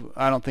 and as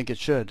I don't think it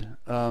should.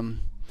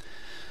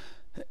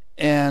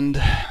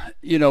 And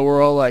you know,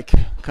 we're all like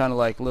kind of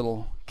like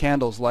little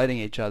candles lighting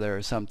each other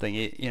or something.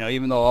 You know,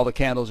 even though all the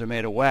candles are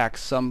made of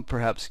wax, some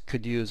perhaps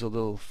could use a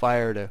little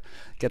fire to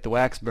get the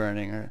wax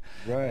burning. Or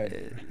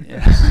Right.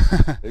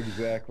 Yeah.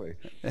 Exactly.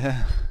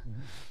 Yeah.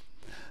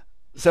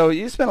 So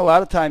you spent a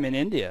lot of time in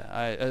India.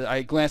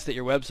 I glanced at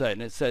your website,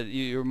 and it said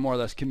you were more or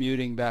less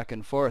commuting back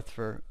and forth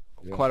for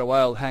quite a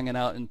while, hanging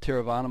out in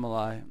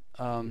Tiruvannamalai.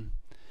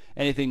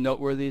 Anything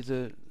noteworthy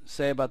to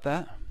say about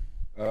that?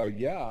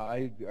 Yeah,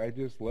 I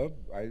just love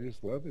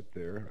it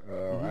there.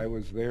 I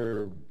was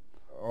there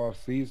off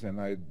season.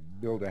 I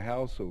built a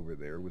house over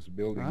there. Was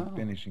building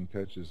finishing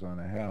touches on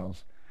a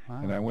house,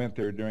 and I went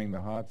there during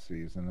the hot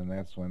season, and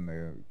that's when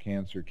the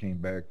cancer came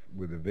back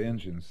with a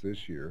vengeance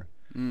this year.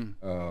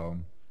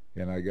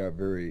 And I got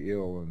very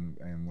ill,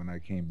 and when I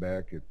came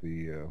back at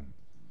the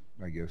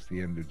I guess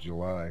the end of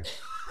July,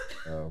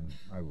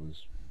 I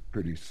was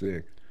pretty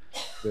sick.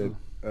 But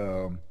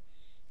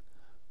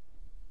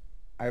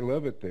I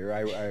love it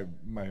there.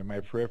 My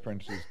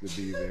preference is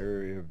to be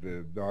there if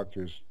the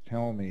doctors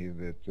tell me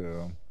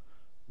that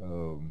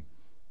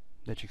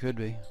that you could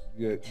be.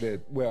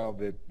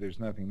 that there's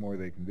nothing more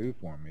they can do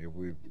for me. If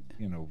we've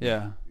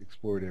Yeah.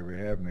 explored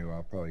every avenue,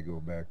 I'll probably go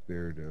back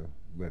there to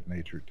let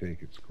nature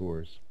take its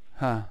course.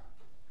 Huh.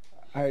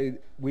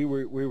 We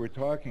were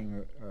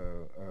talking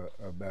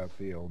about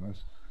the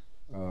illness.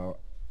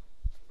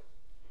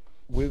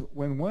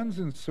 When one's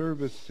in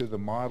service to the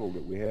model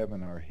that we have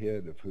in our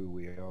head of who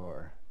we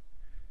are,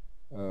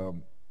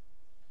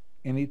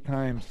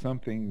 anytime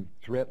something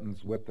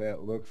threatens what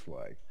that looks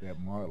like, that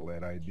model,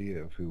 that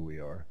idea of who we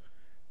are,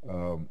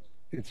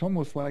 it's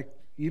almost like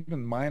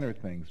even minor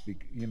things,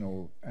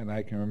 and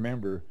I can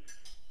remember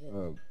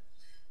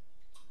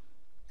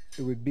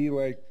it would be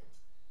like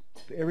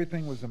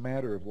everything was a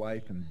matter of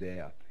life and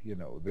death.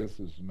 This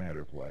is a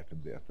matter of life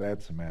and death.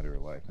 That's a matter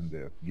of life and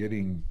death.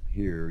 Getting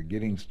here,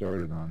 getting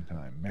started on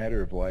time,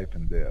 matter of life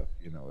and death.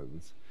 It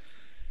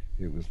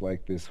was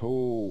like this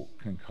whole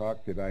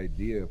concocted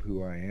idea of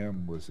who I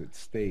am was at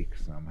stake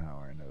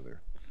somehow or another.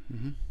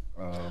 Mm-hmm.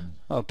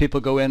 Well, people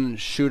go in and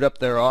shoot up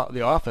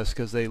the office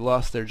because they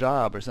lost their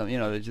job or something.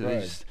 They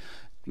just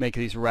make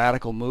these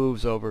radical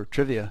moves over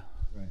trivia.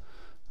 Right.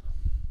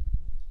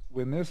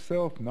 When this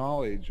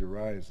self-knowledge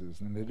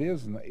arises, and it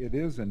is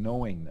a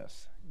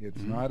knowingness.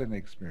 It's not an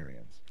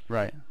experience.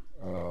 Right.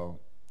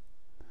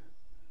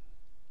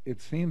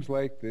 It seems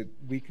like that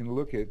we can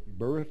look at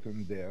birth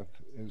and death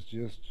as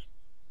just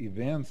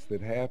events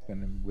that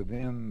happen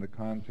within the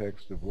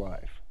context of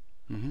life.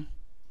 Mm-hmm.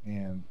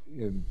 And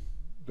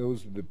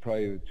those are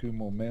probably the two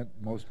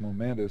most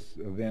momentous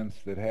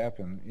events that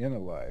happen in a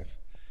life,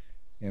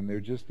 and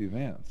they're just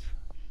events.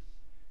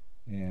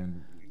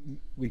 And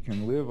we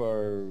can live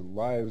our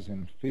lives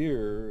in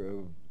fear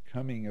of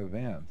coming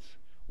events,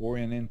 or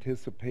in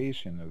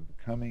anticipation of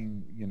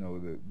coming,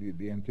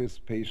 the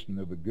anticipation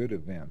of a good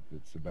event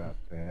that's about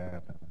to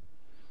happen.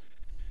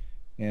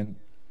 And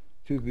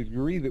to the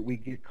degree that we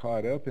get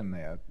caught up in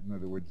that, in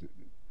other words,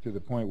 to the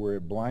point where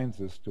it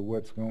blinds us to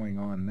what's going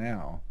on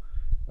now,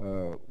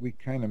 we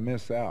kind of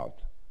miss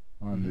out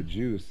on the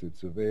juice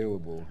that's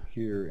available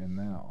here and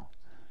now.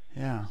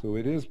 Yeah. So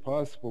it is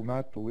possible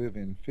not to live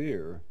in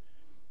fear,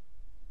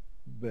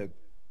 but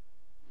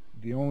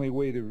the only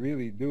way to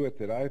really do it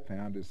that I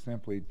found is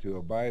simply to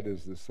abide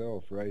as the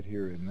self right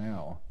here and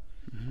now.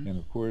 Mm-hmm. And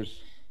of course,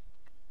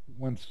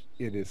 once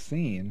it is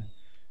seen,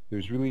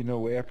 there's really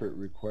no effort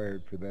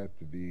required for that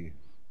to be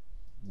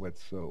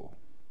what's so.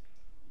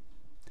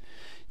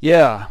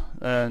 Yeah,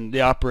 and the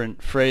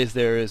operant phrase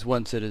there is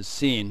once it is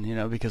seen,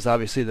 because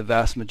obviously the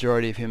vast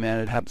majority of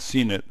humanity haven't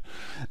seen it,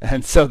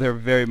 and so they're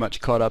very much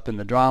caught up in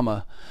the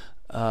drama.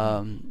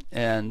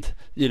 And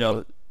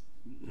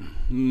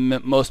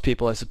most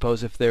people, I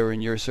suppose, if they were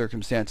in your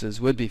circumstances,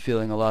 would be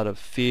feeling a lot of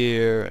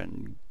fear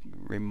and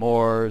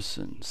remorse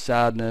and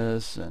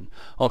sadness and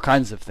all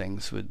kinds of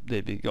things would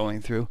they be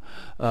going through.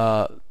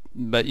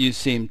 But you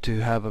seem to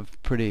have a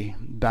pretty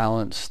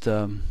balanced,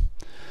 a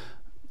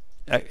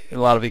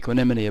lot of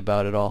equanimity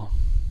about it all.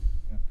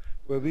 Yeah.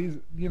 Well,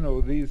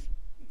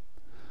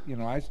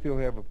 I still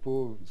have a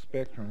full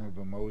spectrum of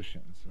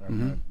emotions.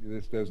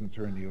 This doesn't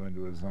turn you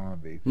into a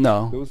zombie.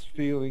 No. Those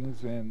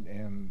feelings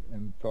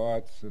and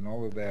thoughts and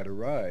all of that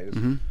arise,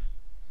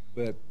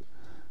 but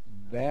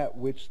that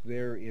which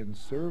they're in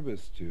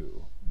service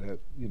to, that,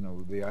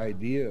 the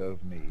idea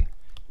of me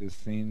is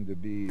seen to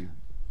be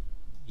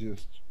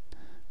just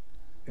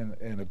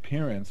an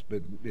appearance,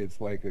 but it's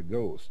like a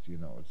ghost,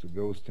 it's a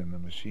ghost in the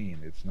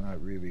machine. It's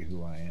not really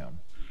who I am.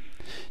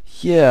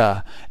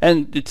 Yeah,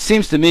 and it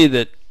seems to me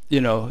that,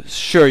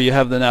 sure, you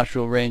have the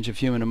natural range of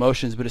human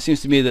emotions, but it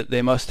seems to me that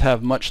they must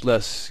have much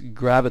less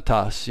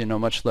gravitas,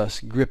 much less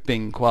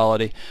gripping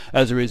quality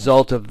as a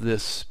result of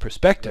this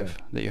perspective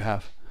that you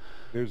have.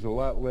 There's a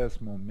lot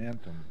less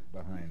momentum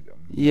behind them.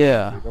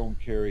 Yeah. They don't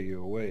carry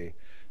you away.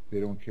 They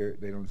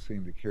don't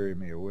seem to carry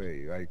me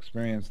away. I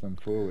experience them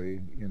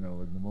fully, in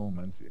the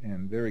moment.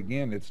 And there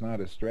again, it's not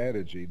a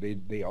strategy.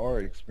 They are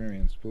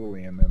experienced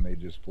fully, and then they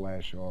just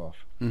flash off.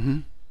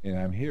 Mm-hmm. And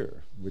I'm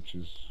here, which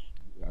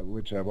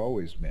I've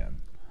always been,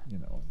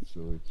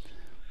 So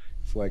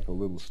it's like a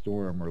little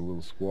storm or a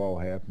little squall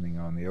happening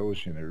on the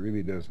ocean. It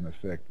really doesn't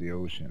affect the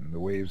ocean.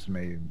 The waves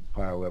may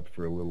pile up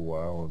for a little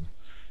while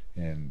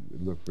and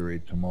look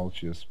very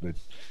tumultuous, but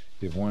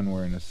if one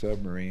were in a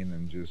submarine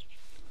and just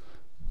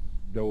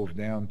dove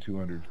down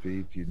 200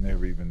 feet, you'd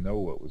never even know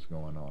what was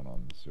going on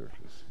the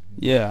surface.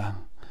 Yeah.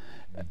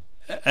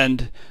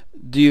 And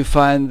do you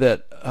find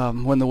that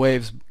when the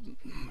waves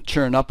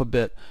churn up a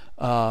bit,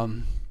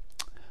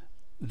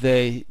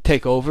 they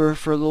take over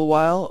for a little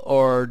while,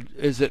 or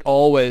is it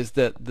always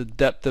that the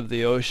depth of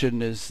the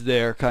ocean is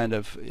there kind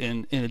of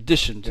in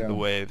addition to the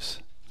waves?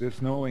 This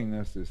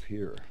knowingness is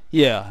here.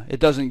 Yeah, it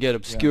doesn't get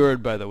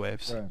obscured by the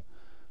waves. Right.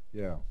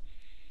 Yeah.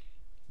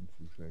 That's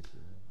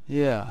exactly right.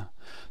 Yeah.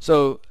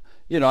 So,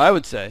 I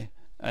would say,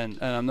 and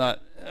I'm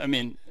not,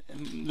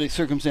 the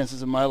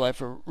circumstances of my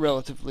life are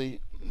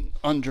relatively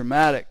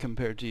undramatic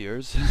compared to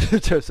yours. In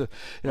terms of,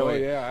 Oh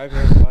yeah, I've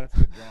had lots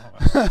of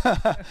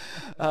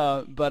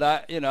drama. but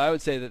I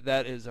would say that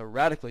that is a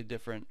radically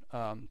different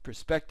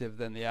perspective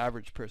than the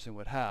average person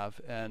would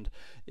have, and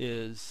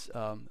is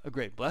a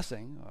great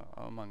blessing,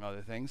 among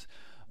other things.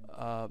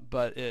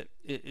 But it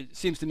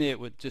seems to me it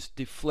would just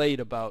deflate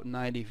about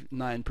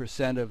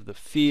 99% of the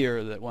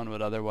fear that one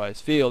would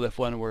otherwise feel if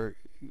one were,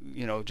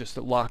 just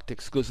locked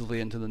exclusively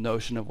into the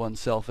notion of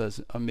oneself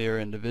as a mere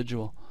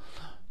individual.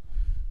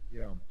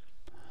 Yeah,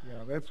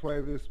 yeah, that's why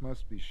this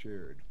must be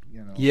shared.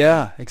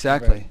 Yeah,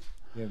 exactly.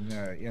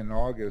 In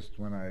August,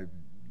 when I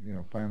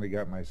finally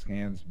got my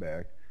scans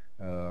back,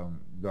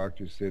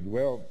 doctor said,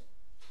 "Well,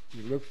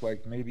 it looks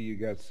like maybe you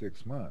got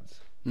 6 months."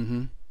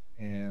 Mm-hmm.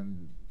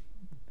 And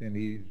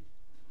then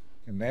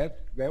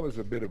that was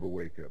a bit of a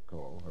wake-up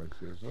call. I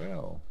says,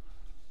 "Well,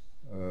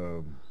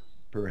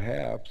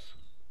 perhaps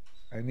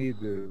I need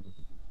to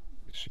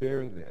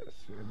share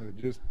this." And it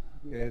just,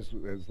 as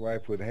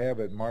life would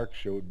have it, Mark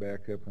showed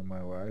back up in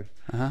my life,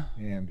 Uh-huh.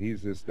 and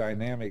he's this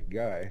dynamic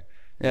guy.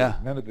 Yeah.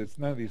 None of these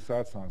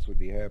satsangs would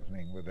be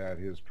happening without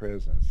his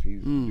presence.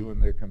 He's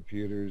doing the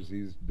computers,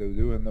 he's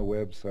doing the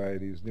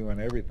website, he's doing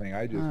everything.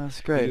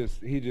 That's great.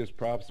 He just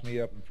props me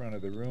up in front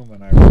of the room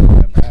and I run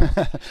them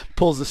out.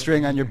 Pulls the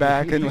string on your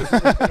back and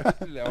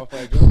off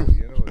I go.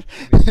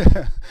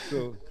 Yeah.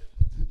 So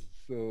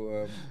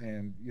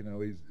and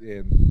the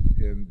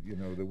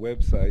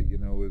website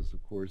is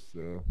of course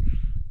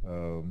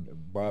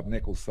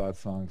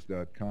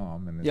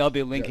BobNicholsSatsangs.com, and Yeah, I'll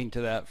be linking to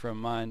that from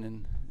mine,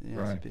 and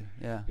right.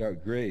 Yeah. Yeah,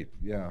 great.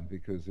 Yeah,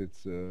 because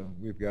it's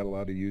we've got a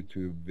lot of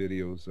YouTube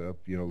videos up,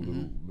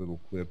 little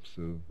clips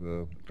of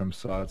from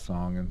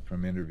satsang and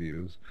from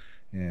interviews,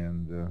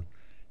 and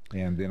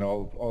then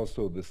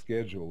also the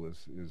schedule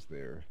is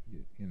there.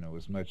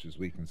 As much as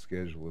we can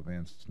schedule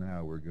events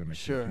now, we're going to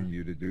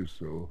continue to do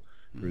so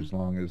for as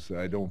long as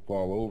I don't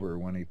fall over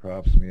when he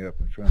props me up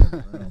in front of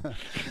the room.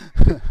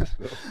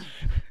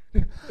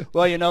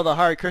 Well, the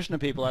Hare Krishna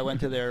people, I went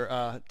to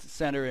their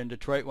center in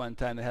Detroit one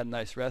time. They had a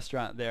nice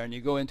restaurant there, and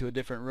you go into a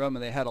different room,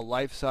 and they had a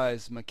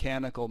life-size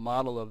mechanical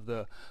model of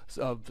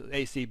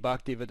A.C.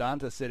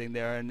 Bhaktivedanta sitting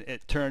there, and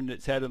it turned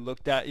its head and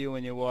looked at you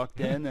when you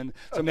walked in, and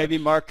so maybe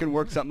Mark can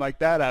work something like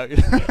that out.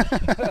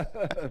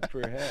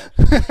 Perhaps.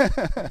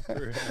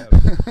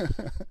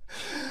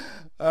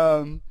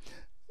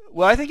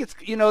 Well, I think it's,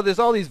 there's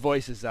all these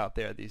voices out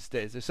there these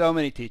days. There's so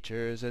many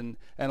teachers, and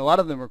a lot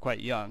of them are quite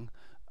young.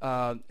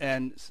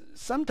 And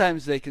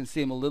sometimes they can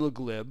seem a little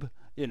glib,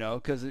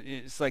 because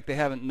it's like they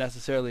haven't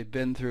necessarily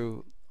been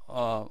through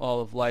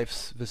all of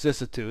life's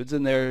vicissitudes,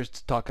 and they're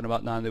talking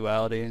about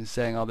non-duality and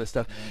saying all this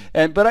stuff.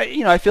 But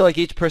I feel like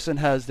each person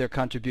has their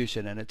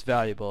contribution, and it's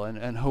valuable,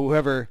 and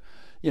whoever,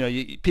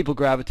 people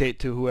gravitate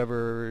to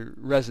whoever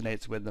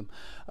resonates with them.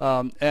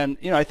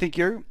 I think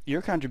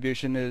your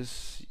contribution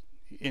is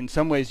in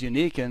some ways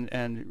unique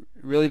and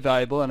really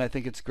valuable, and I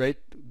think it's great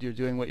you're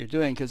doing what you're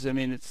doing, because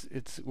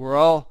we're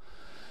all,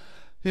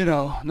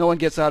 no one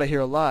gets out of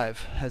here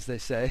alive, as they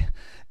say,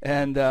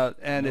 and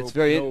it's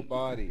very no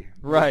body,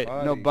 right,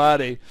 no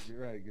body.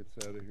 You're right, gets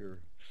out of here.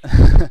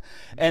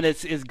 And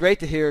it's great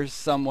to hear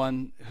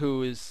someone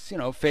who is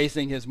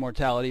facing his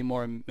mortality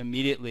more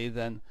immediately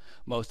than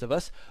most of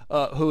us,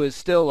 who is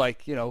still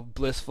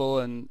blissful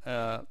and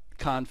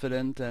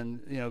confident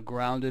and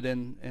grounded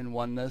in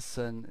oneness,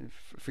 and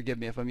forgive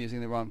me if I'm using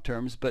the wrong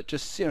terms, but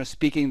just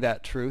speaking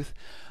that truth.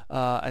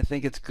 I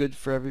think it's good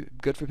for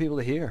people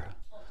to hear.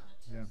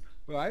 Yeah.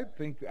 Well, I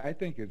think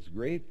it's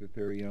great that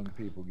there are young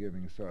people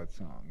giving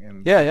satsang,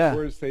 and of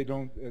course they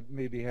don't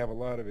maybe have a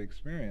lot of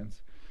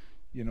experience,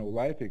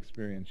 life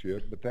experience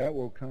yet, but that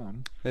will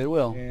come. It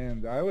will.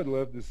 And I would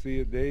love to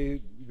see a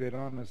day that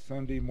on a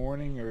Sunday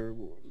morning, or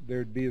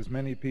there'd be as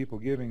many people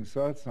giving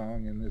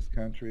satsang in this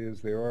country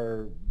as there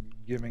are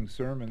giving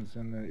sermons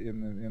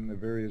in the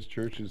various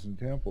churches and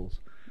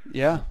temples.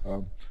 Yeah.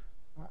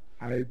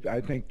 I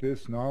think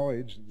this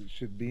knowledge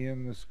should be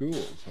in the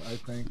schools. I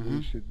think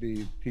we should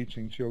be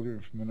teaching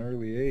children from an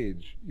early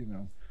age,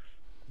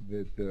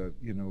 that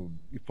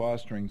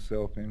fostering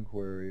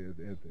self-inquiry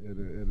at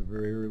a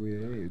very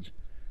early age.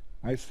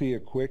 I see a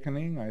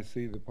quickening. I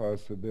see the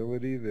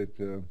possibility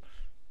that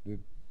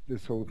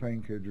this whole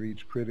thing could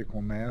reach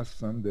critical mass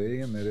someday,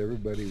 and that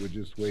everybody would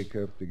just wake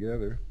up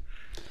together.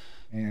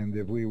 And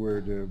if we were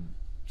to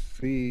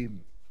see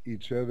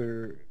each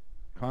other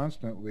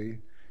constantly,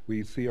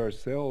 we see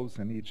ourselves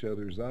in each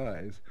other's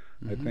eyes.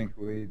 I think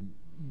a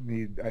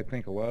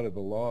lot of the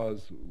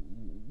laws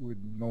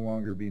would no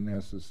longer be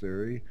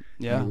necessary.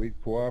 Yeah. We'd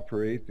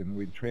cooperate, and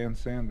we'd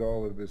transcend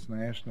all of this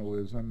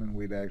nationalism, and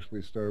we'd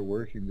actually start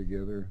working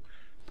together,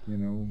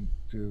 to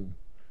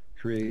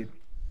create,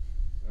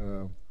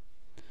 a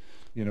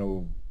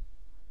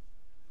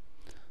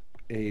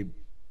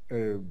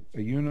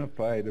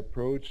unified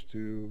approach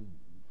to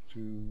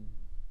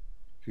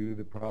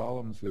the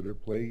problems that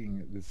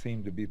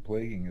seem to be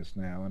plaguing us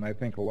now. And I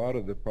think a lot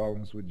of the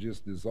problems would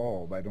just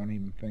dissolve. I don't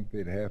even think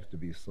they'd have to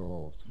be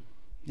solved.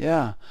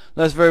 Yeah,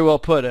 that's very well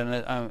put, and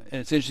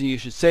it's interesting you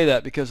should say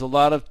that, because a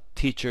lot of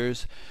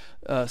teachers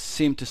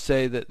seem to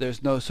say that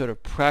there's no sort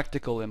of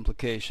practical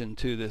implication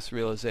to this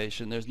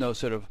realization. There's no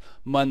sort of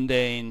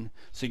mundane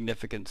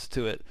significance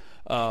to it.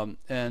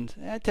 And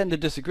I tend to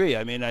disagree.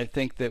 I mean, I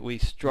think that we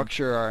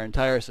structure our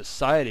entire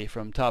society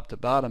from top to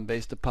bottom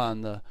based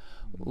upon the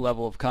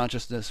level of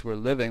consciousness we're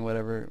living,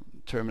 whatever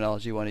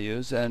terminology you want to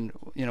use. And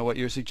what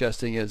you're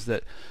suggesting is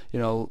that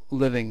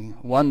living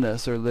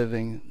oneness or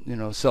living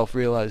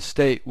self-realized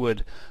state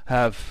would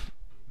have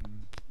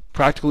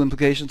practical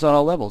implications on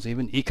all levels,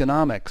 even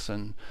economics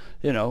and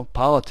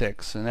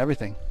politics and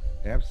everything.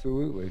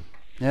 Absolutely.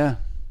 Yeah.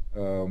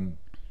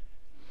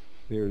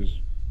 There's,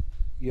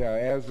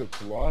 as a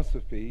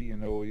philosophy, I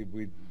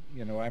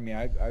mean,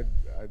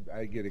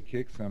 I get a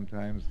kick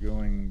sometimes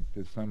going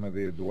to some of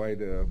the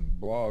Advaita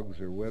blogs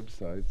or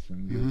websites,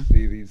 and you'll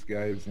see these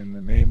guys in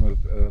the name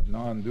of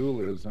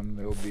non-dualism,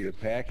 they'll be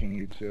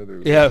attacking each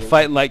other. Yeah,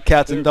 fighting like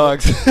cats and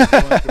dogs. They're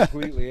going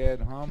completely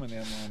ad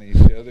hominem on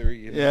each other,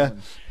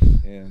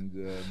 and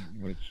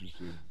which is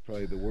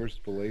probably the worst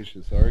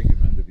fallacious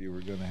argument if you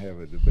were going to have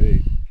a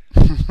debate.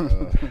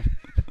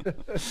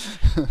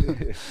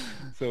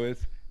 So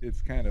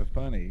it's kind of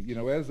funny,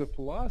 as a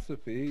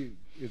philosophy.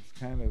 It's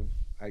kind of,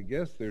 I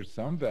guess there's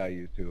some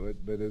value to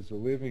it, but as the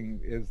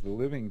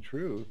living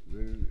truth,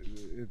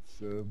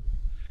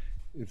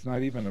 it's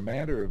not even a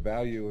matter of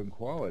value and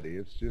quality.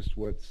 It's just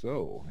what's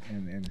so,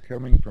 and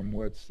coming from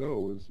what's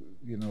so is,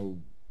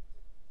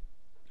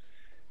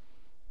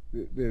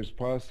 there's a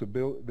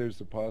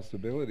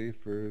possibility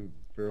for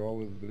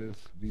all of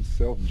these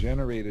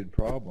self-generated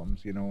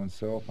problems. And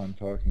self, I'm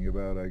talking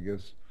about, I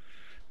guess,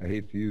 I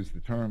hate to use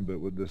the term, but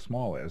with the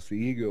small s, the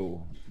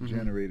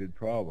ego-generated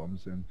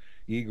problems, and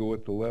ego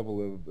at the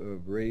level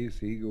of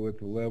race, ego at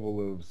the level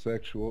of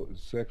sexual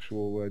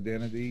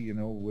identity,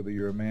 whether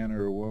you're a man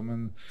or a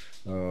woman,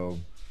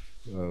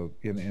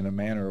 in a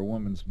man or a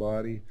woman's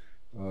body,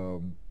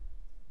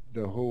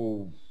 the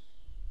whole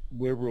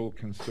liberal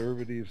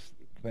conservative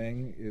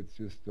thing,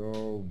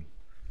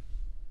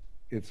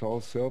 it's all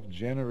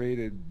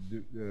self-generated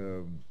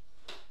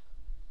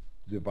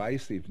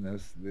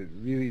divisiveness that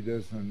really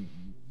doesn't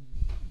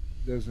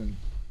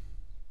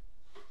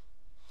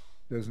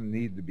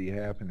need to be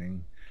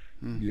happening,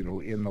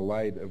 in the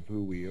light of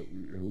who we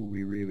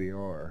really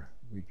are.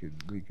 We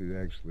could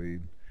actually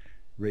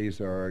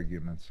raise our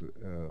arguments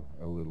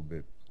a little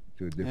bit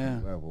to a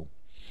different level.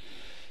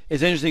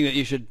 It's interesting that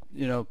you should,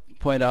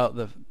 point out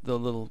the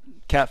little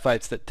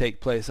catfights that take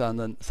place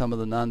on some of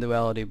the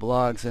non-duality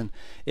blogs, and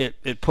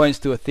it points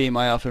to a theme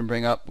I often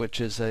bring up,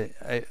 which is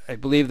I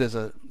believe there's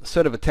a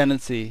sort of a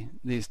tendency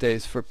these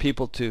days for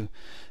people to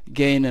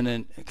gain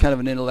kind of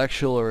an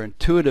intellectual or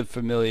intuitive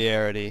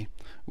familiarity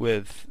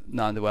with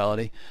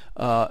non-duality,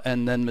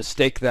 and then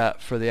mistake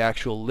that for the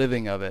actual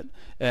living of it.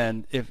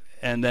 And if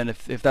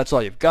that's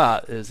all you've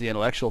got is the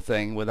intellectual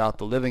thing without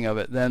the living of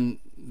it, then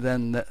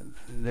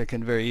there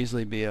can very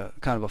easily be a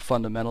kind of a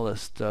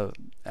fundamentalist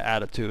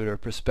attitude or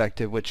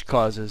perspective, which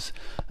causes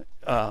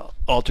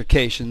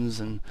altercations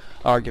and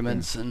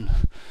arguments, and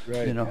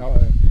right.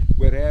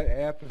 What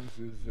happens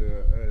is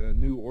a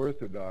new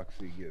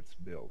orthodoxy gets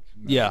built.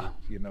 I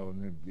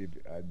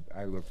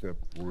looked up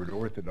the word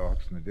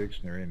orthodox in the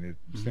dictionary, and it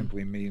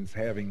simply means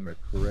having the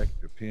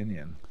correct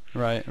opinion.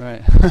 Right.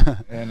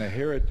 And a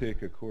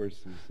heretic, of course,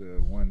 is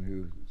one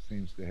who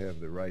seems to have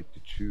the right to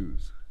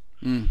choose.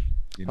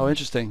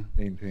 Interesting.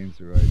 Maintains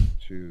the right to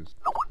choose.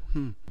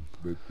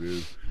 But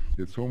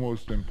it's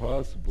almost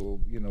impossible.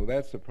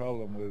 That's the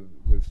problem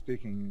with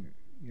sticking,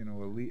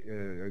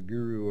 a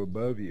guru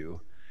above you,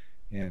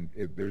 and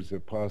there's a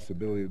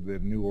possibility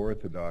that new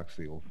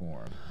orthodoxy will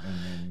form,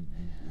 and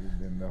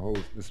then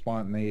the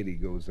spontaneity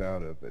goes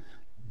out of it.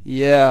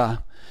 Yeah,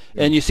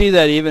 and you see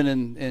that even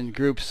in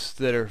groups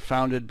that are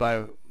founded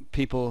by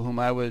people whom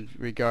I would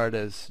regard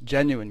as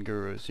genuine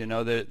gurus.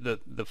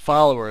 The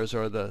followers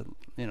or the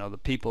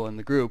people in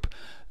the group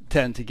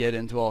tend to get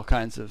into all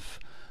kinds of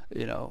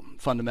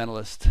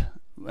fundamentalist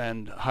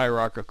and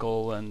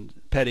hierarchical and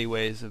petty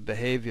ways of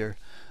behavior,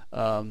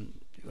 and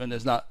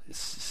there's not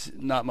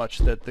much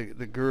that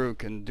the guru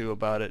can do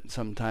about it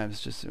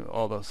sometimes, just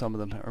although some of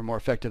them are more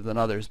effective than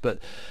others, but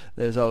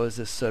there's always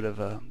this sort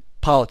of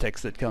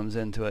politics that comes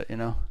into it.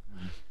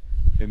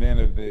 And then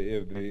if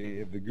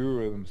the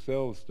guru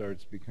themselves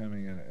starts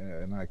becoming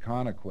an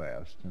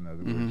iconoclast, in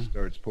other words,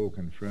 starts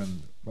poking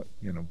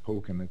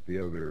at the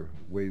other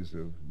ways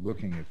of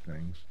looking at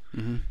things,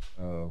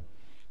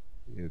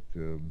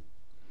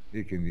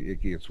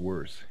 it gets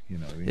worse.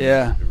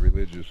 The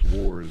religious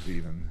wars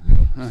even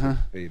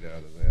fade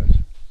out of that.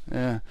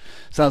 Yeah,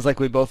 sounds like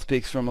we both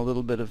speak from a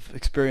little bit of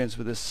experience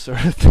with this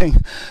sort of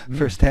thing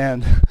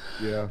firsthand.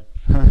 Yeah.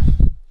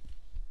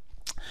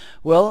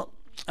 Well,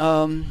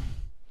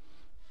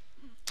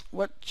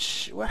 what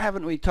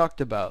haven't we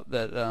talked about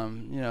that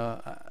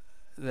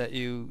that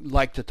you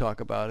like to talk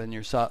about in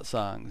your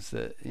satsangs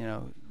that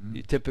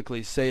you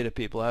typically say to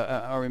people?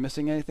 Are we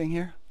missing anything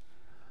here?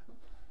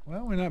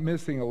 Well, we're not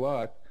missing a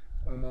lot.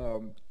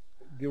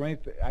 The only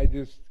I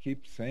just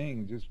keep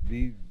saying, just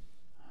be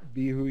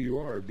who you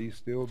are. Be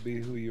still.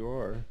 Be who you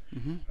are.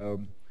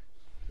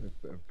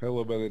 a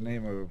fellow by the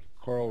name of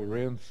Carl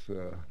Rentz,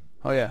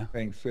 Oh yeah. I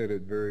think said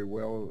it very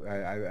well.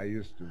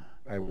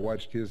 I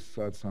watched his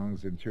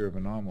satsangs in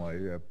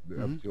Tiruvannamalai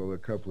Mm-hmm. up till a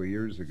couple of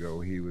years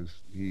ago.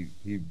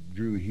 He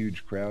drew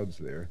huge crowds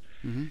there,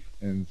 Mm-hmm.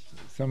 and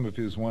some of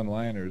his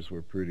one-liners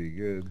were pretty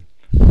good.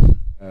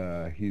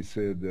 He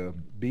said,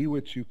 "Be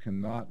what you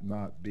cannot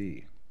not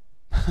be."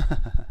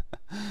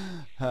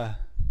 uh,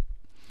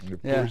 And of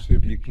yeah. course,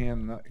 if you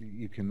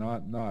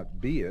cannot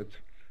not be it,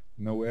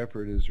 no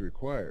effort is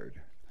required.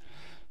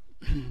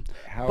 But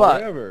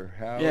However,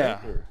 yeah.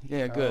 however,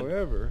 Yeah. Good.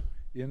 however,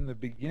 in the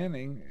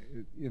beginning,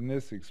 in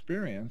this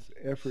experience,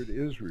 effort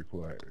is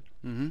required.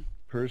 Mm-hmm.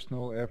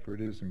 Personal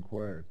effort is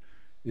required.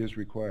 Is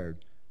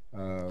required.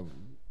 Uh,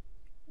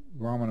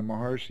 Ramana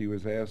Maharshi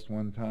was asked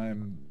one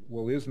time,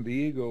 "Well, isn't the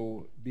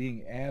ego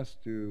being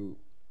asked to,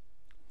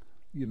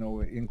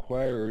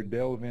 inquire or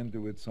delve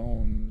into its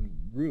own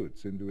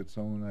roots, into its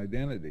own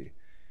identity?"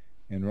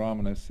 And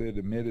Ramana said,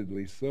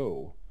 "Admittedly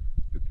so."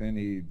 But then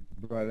he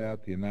brought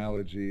out the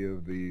analogy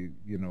of the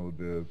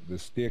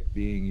stick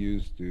being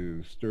used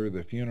to stir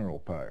the funeral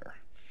pyre.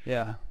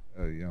 Yeah.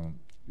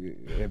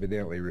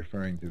 Evidently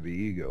referring to the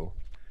ego,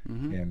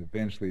 Mm-hmm. and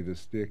eventually the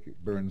stick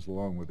burns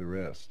along with the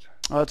rest.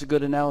 Oh, that's a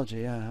good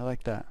analogy. Yeah, I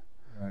like that.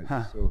 Right.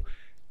 Huh.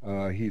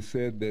 So he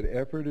said that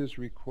effort is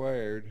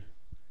required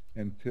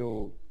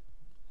until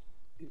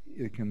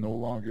it can no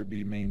longer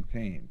be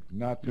maintained.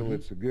 Not till Mm-hmm.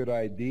 it's a good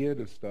idea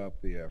to stop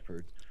the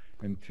effort,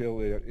 until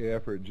the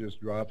effort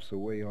just drops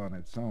away on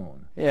its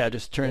own. Yeah, it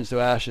just turns to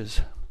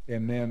ashes.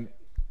 And then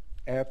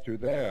after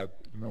that,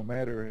 no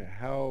matter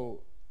how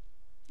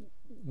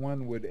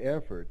one would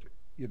effort,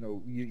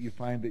 you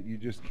find that you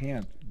just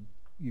can't,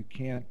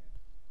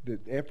 that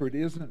effort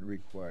isn't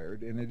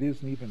required, and it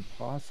isn't even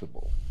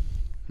possible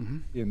Mm-hmm.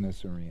 in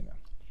this arena.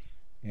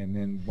 And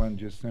then one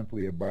just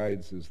simply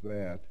abides as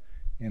that.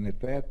 And at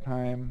that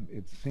time,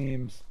 it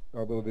seems,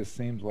 although this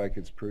seems like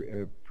it's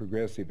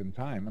progressive in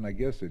time, and I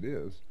guess it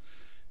is,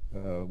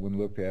 when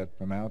looked at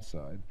from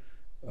outside,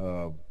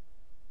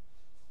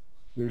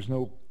 there's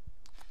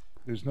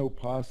no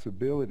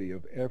possibility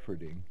of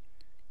efforting,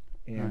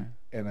 Right.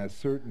 and a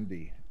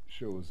certainty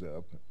shows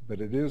up,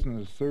 but it isn't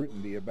a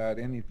certainty about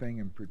anything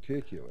in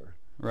particular.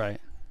 Right.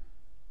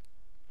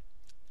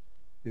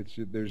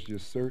 There's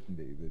just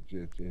certainty that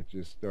it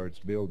just starts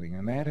building,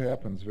 and that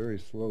happens very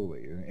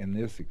slowly in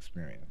this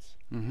experience.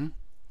 Mm-hmm.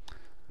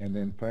 And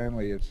then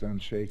finally, it's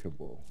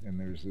unshakable, and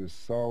there's this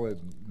solid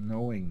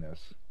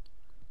knowingness.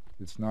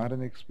 It's not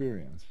an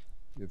experience.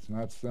 It's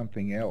not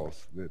something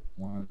else that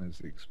one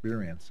is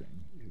experiencing.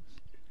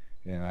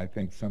 And I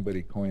think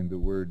somebody coined the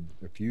word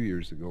a few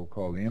years ago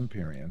called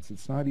imperience.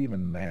 It's not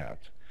even that.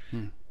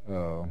 Hmm.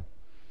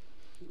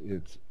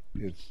 It's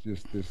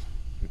just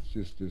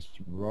this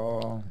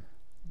raw,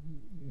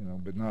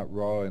 but not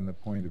raw in the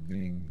point of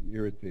being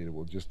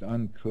irritatable, just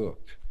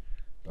uncooked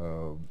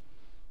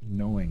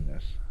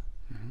knowingness.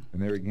 Mm-hmm.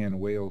 And there again,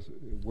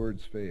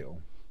 words fail.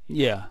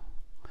 Yeah.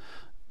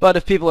 But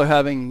if people are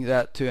having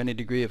that to any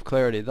degree of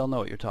clarity, they'll know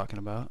what you're talking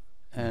about.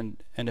 And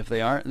if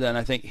they aren't, then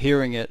I think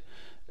hearing it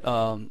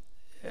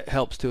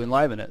helps to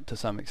enliven it to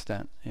some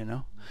extent,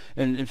 And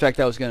in fact,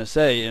 I was going to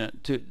say,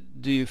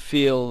 do you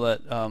feel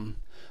that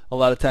a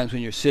lot of times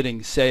when you're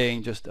sitting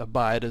saying just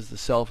abide as the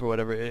self or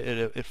whatever,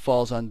 it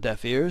falls on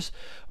deaf ears?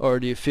 Or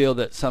do you feel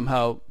that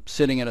somehow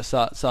sitting in a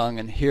satsang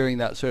and hearing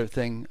that sort of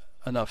thing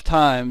enough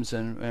times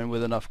and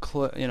with enough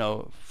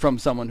from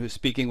someone who's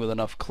speaking with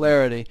enough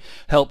clarity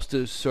helps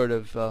to sort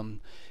of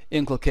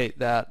inculcate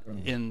that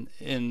in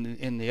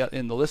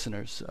the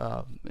listeners,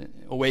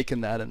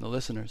 awaken that in the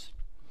listeners?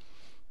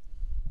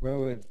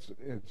 Well,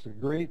 it's a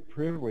great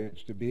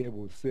privilege to be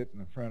able to sit in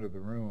the front of the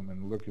room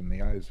and look in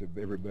the eyes of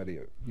everybody,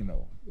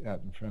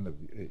 out in front of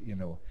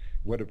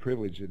what a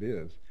privilege it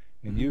is.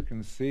 And you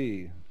can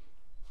see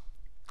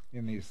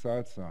in these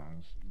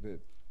satsangs that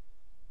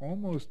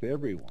almost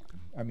everyone,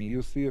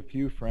 you'll see a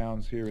few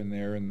frowns here and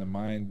there in the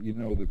mind,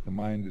 that the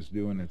mind is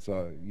doing its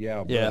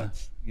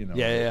buts,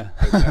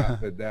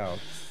 the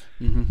doubts.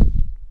 Mm-hmm.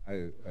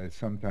 I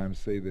sometimes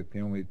say that the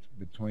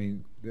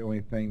only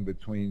thing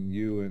between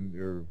you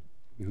or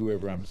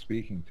whoever I'm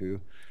speaking to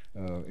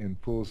in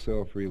full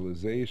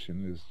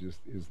self-realization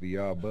is the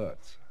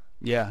buts.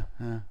 Yeah.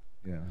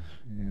 Yeah.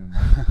 And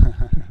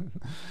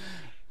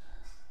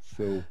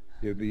so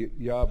if the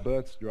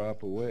buts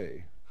drop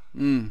away,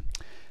 and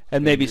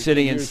maybe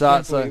sitting in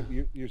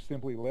satsang, you're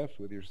simply left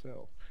with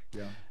yourself.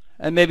 Yeah.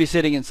 And maybe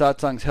sitting in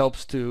satsangs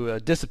helps to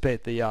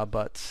dissipate the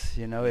buts.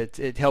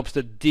 It helps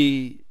to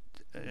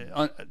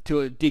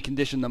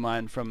decondition the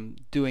mind from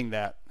doing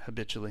that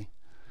habitually.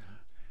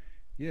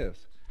 Yes.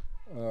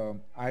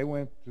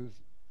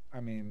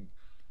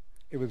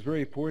 It was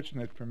very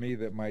fortunate for me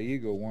that my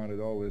ego wanted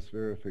all this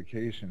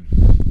verification,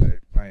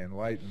 my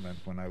enlightenment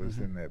when I was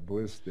in that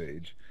bliss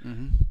stage,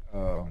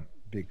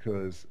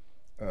 because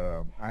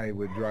I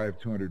would drive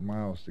 200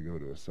 miles to go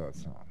to a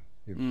satsang.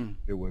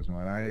 It was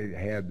when I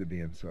had to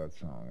be in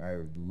satsang. I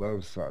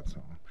love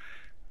satsang.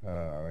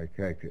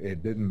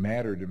 It didn't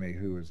matter to me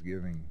who was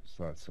giving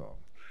satsang.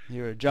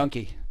 You're a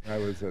junkie. I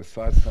was a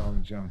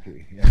satsang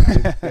junkie,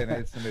 and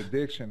it's an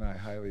addiction I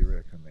highly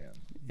recommend.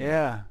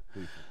 Yeah.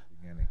 People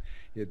beginning.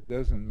 It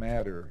doesn't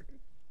matter.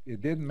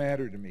 It didn't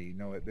matter to me.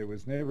 No, there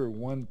was never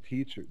one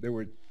teacher. There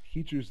were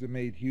teachers that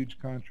made huge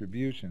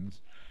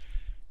contributions,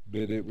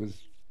 but it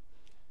was,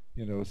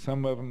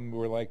 some of them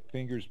were like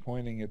fingers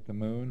pointing at the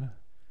moon.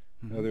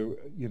 Mm-hmm. Other,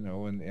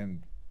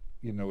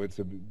 it's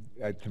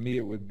to me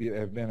it would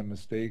have been a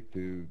mistake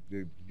to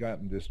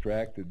gotten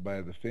distracted by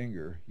the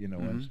finger, Mm-hmm.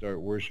 and start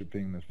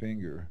worshiping the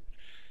finger.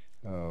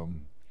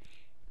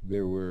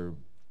 There were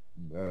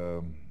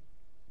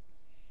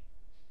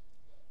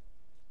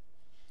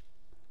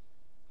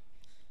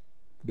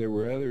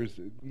others,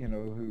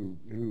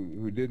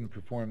 who didn't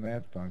perform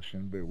that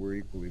function but were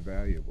equally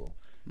valuable.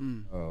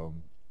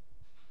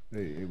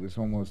 It was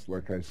almost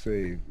like I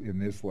say in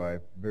this life,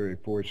 very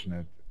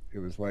fortunate. It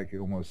was like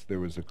almost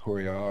there was a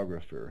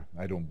choreographer.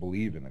 I don't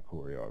believe in a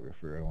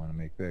choreographer. I want to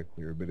make that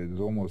clear. But it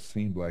almost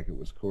seemed like it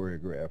was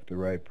choreographed. The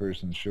right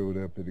person showed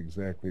up at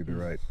exactly the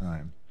right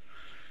time.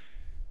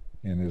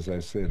 And as I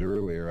said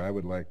earlier, I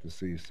would like to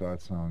see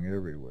satsang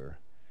everywhere.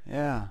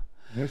 Yeah.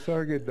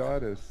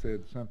 Nisargadatta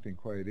said something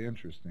quite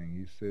interesting.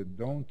 He said,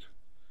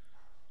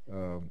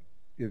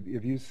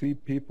 if you see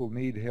people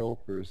need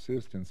help or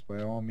assistance,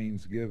 by all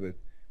means give it.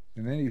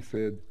 And then he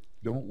said,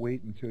 don't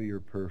wait until you're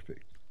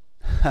perfect.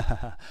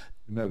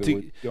 In other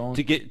words, don't...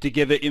 To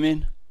give it, you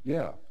mean?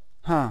 Yeah.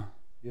 Huh.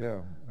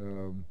 Yeah.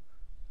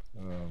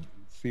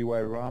 C.Y.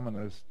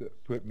 Ramana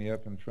put me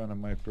up in front of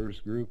my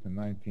first group in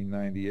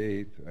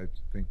 1998. I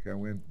think I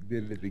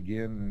did it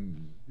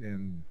again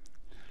in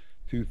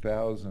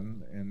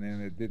 2000, and then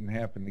it didn't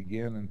happen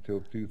again until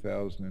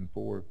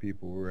 2004.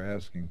 People were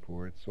asking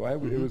for it. So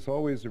it was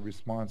always a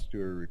response to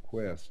a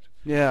request.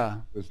 Yeah.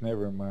 It was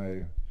never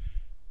my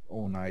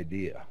own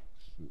idea.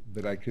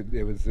 But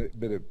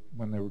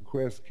when the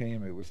request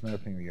came, it was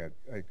nothing that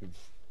I could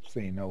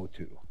say no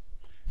to.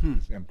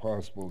 It's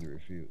impossible to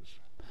refuse.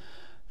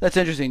 That's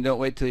interesting. Don't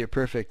wait till you're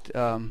perfect.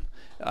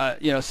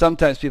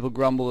 Sometimes people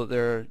grumble that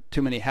there are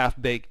too many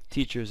half-baked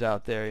teachers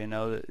out there,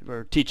 that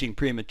are teaching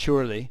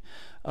prematurely.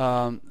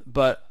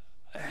 But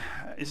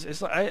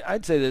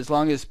I'd say that as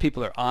long as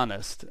people are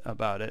honest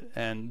about it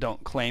and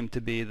don't claim to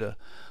be the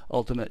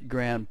ultimate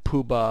grand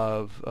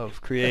poobah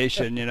of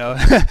creation,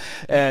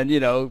 and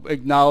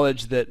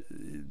acknowledge that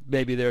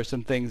maybe there are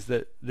some things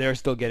that they're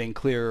still getting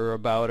clearer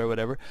about or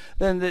whatever,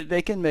 then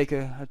they can make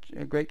a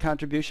great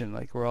contribution.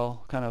 Like we're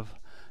all kind of...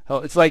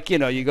 It's like,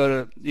 you go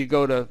to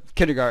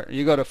kindergarten,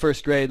 you go to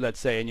first grade, let's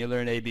say, and you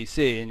learn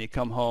ABC, and you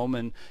come home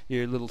and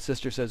your little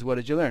sister says, what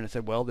did you learn? I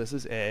said, well, this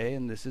is A,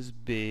 and this is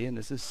B, and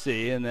this is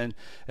C, and then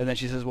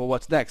she says, well,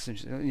 what's next?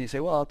 And you say,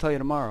 well, I'll tell you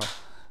tomorrow.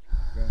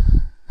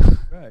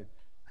 Right.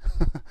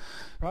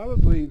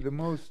 Probably the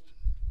most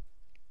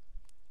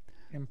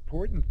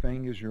important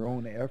thing is your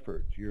own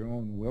effort, your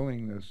own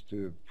willingness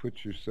to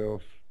put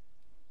yourself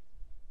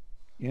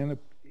in a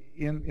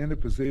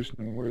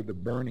position where the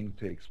burning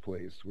takes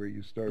place, where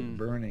you start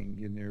burning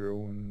in your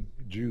own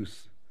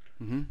juice.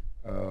 Mm-hmm.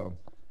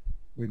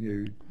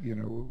 When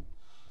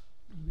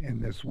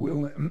and this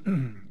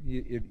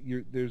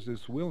there's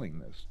this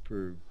willingness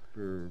for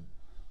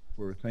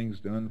things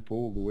to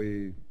unfold the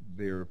way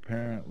they're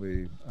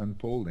apparently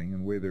unfolding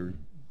and the way they're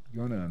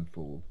going to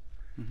unfold,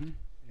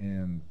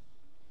 and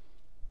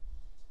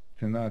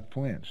to not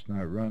flinch,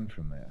 not run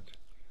from that.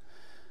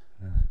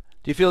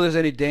 Do you feel there's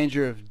any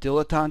danger of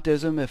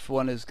dilettantism if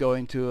one is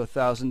going to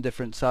 1,000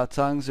 different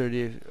satsangs,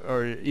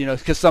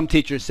 because some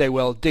teachers say,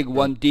 well, dig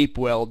one deep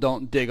well,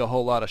 don't dig a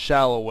whole lot of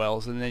shallow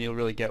wells, and then you'll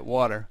really get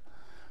water.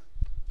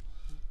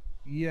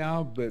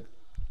 Yeah, but.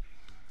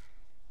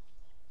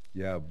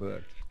 Yeah.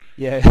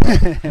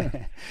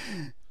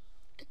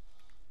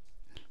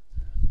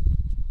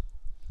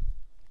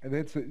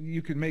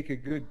 You can make a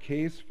good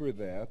case for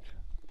that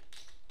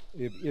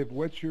if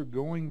what you're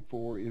going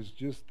for is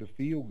just to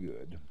feel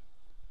good.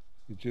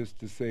 Just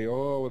to say,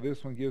 oh, well,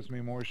 this one gives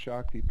me more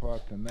Shakti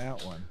pot than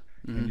that one,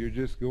 and you're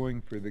just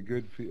going for the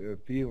good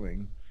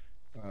feeling.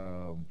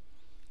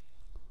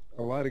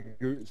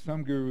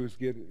 Some gurus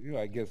get,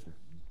 I guess,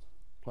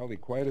 probably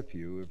quite a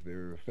few, if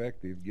they're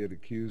effective, get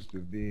accused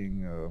of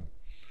being,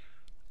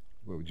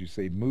 what would you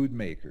say, mood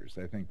makers.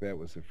 I think that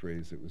was a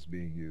phrase that was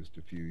being used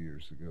a few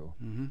years ago.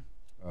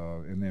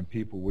 And then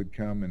people would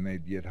come and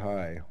they'd get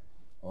high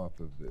off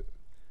of it.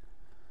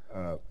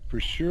 For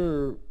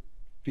sure,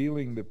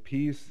 feeling the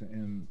peace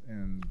and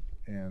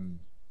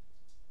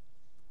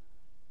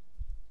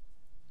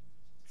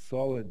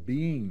solid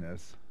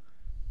beingness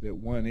that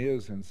one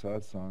is in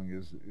satsang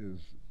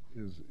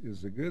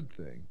is a good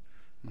thing.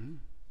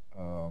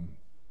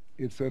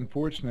 It's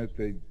unfortunate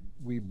that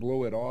we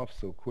blow it off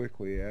so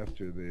quickly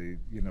after we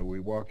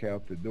walk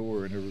out the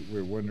door and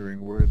we're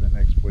wondering where the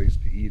next place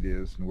to eat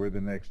is and where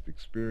the next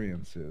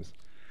experience is.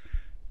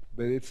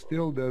 But it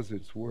still does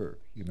its work.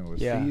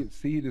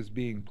 Seed is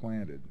being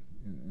planted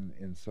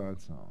in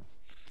satsang.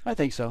 I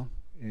think so.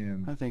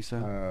 And I think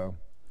so.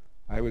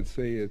 I would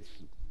say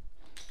it's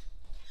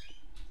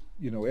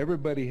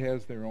everybody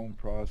has their own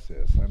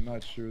process. I'm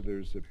not sure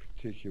there's a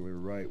particular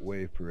right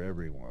way for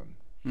everyone.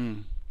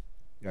 Mm.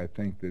 I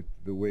think that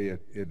the way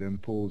it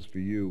unfolds for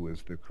you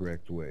is the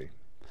correct way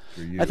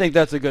for you. I think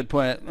that's a good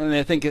point. I mean,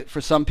 I think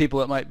for some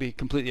people it might be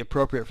completely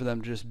appropriate for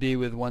them to just be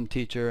with one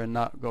teacher and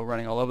not go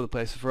running all over the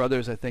place. For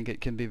others, I think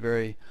it can be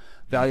very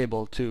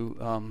valuable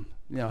to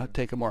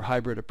take a more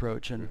hybrid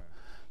approach and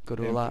go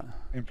to a lot.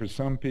 And for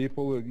some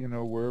people,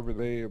 wherever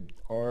they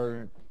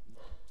are,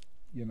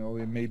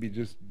 they may be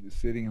just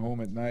sitting home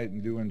at night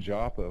and doing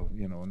japa,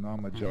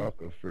 nama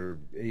japa for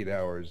 8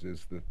 hours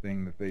is the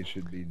thing that they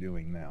should be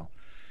doing now.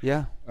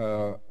 Yeah.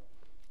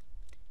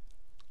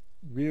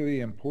 Really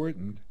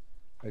important,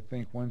 I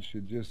think one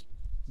should just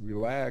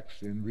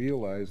relax and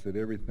realize that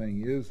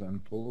everything is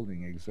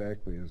unfolding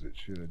exactly as it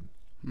should.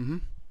 Mm-hmm.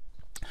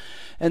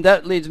 And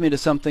that leads me to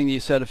something you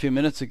said a few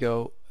minutes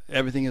ago.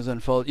 Everything is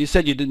unfolding. You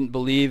said you didn't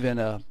believe in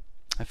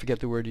I forget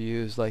the word you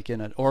used, like in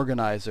an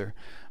organizer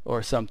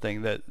or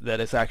something that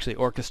is actually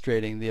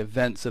orchestrating the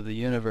events of the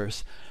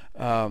universe.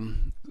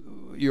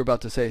 You're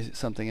about to say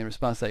something in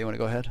response to that. You want to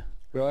go ahead?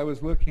 Well, I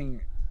was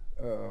looking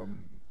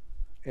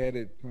at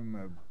it from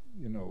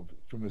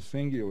a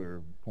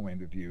singular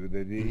point of view,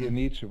 that in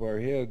each of our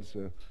heads,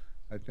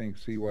 I think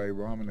C.Y.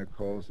 Ramana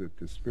calls it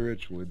the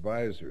spiritual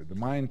advisor. The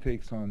mind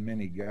takes on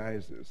many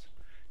guises.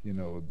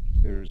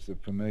 There's the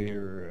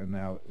familiar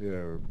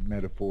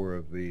metaphor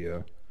of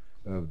the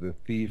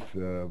thief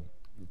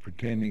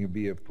pretending to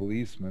be a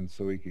policeman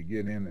so he could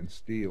get in and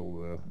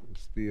steal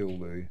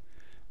the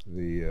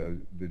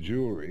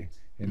jewelry.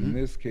 And in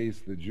this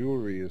case, the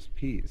jewelry is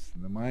peace.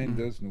 And the mind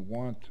doesn't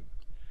want.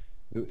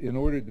 In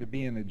order to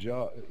be in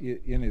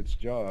its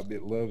job,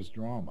 it loves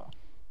drama.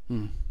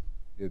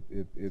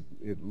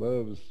 It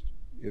loves.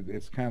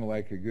 It's kind of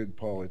like a good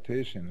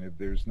politician. If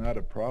there's not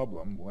a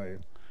problem, why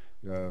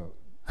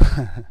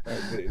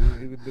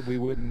we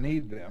wouldn't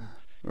need them.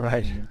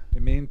 Right. In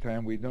the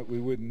meantime, we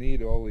wouldn't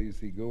need all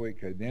these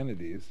egoic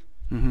identities,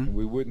 and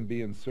we wouldn't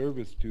be in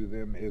service to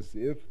them as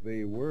if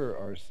they were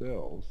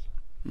ourselves.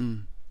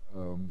 And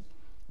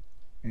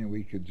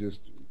we could just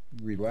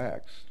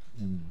relax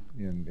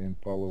and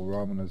follow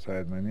Ramana's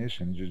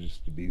admonition,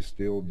 just to be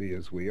still, be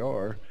as we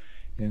are,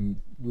 and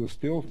we'll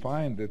still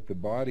find that the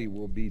body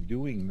will be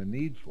doing the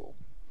needful.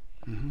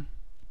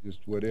 Just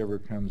whatever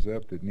comes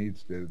up that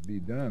needs to be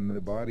done,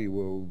 the body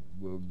will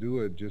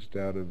do it just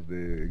out of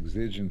the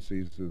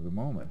exigencies of the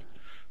moment,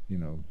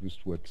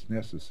 just what's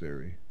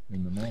necessary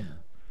in the moment.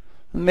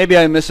 Maybe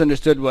I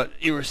misunderstood what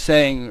you were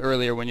saying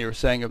earlier when you were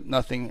saying of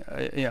nothing,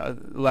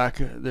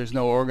 there's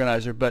no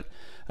organizer. But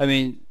I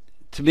mean,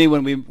 to me,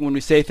 when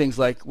we say things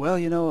like, well,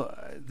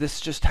 this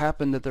just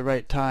happened at the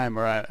right time,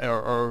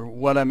 or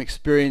what I'm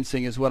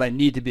experiencing is what I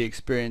need to be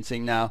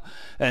experiencing now,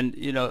 and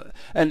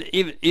and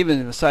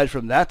even aside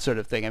from that sort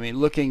of thing, I mean,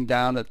 looking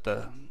down at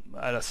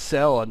a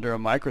cell under a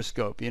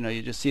microscope,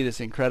 you just see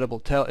this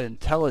incredible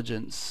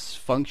intelligence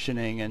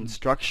functioning and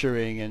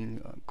structuring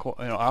and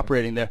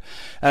operating there,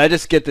 and I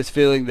just get this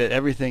feeling that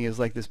everything is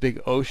like this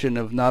big ocean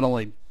of not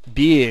only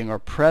being or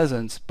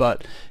presence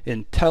but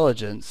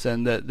intelligence,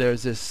 and that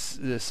there's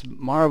this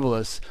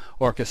marvelous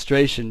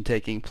orchestration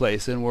taking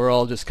place, and we're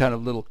all just kind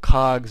of little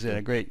cogs in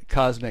a great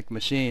cosmic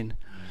machine.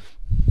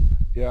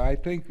 Yeah, I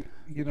think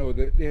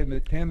and the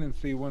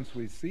tendency once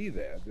we see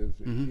that is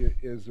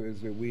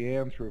that we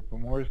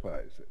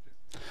anthropomorphize it.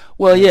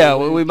 Well,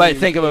 we might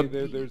think of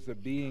there's a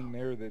being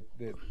there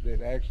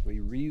that actually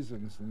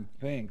reasons and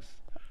thinks.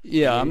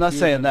 Yeah, I'm not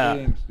saying that.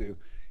 Beings do.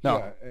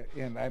 No.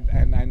 Yeah, and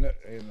I know,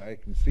 and I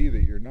can see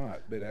that you're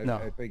not, but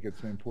I think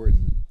it's an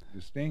important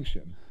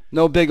distinction.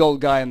 No big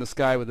old guy in the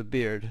sky with a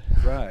beard.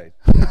 Right.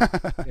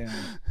 And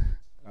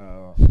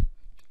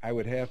I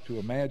would have to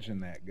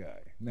imagine that guy.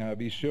 Now, if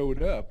he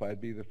showed up,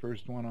 I'd be the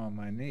first one on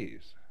my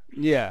knees.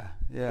 Yeah.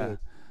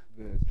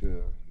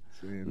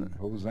 Saying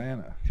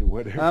Hosanna,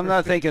 whatever. I'm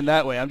not thinking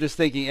that way. I'm just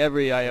thinking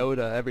every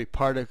iota, every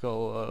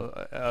particle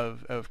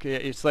of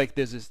it's like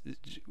there's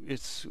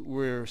this.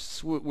 We're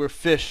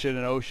fish in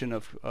an ocean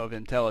of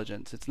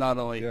intelligence. It's not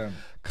only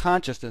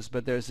consciousness,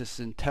 but there's this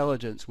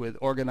intelligence with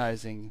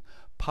organizing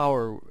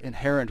power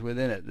inherent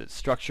within it that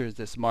structures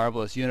this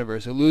marvelous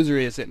universe.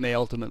 Illusory as it may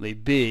ultimately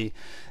be,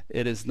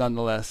 it is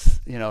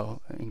nonetheless,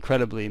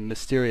 incredibly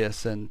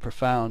mysterious and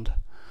profound.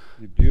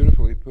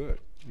 Beautifully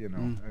put.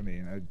 I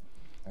mean,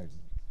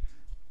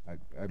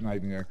 I'm not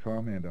even going to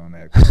comment on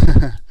that, because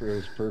it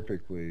was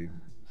perfectly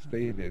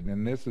stated.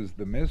 And this is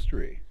the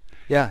mystery.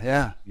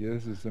 Yeah.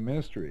 This is the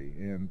mystery.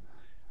 And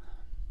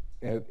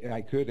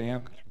I could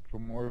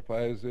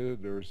anthropomorphize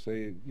it, or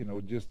say,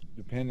 just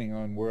depending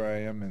on where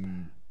I am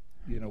and,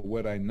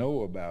 what I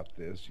know about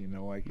this.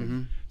 I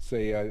can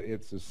say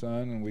it's the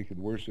sun, and we could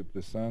worship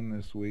the sun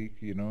this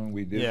week, and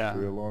we did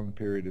for a long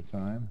period of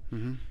time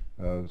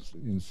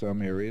in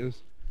some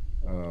areas.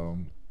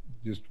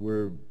 Just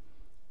where...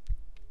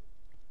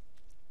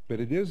 But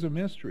it is a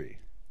mystery.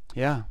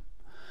 Yeah.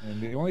 And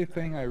the only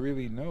thing I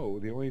really know,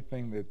 the only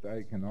thing that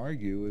I can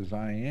argue is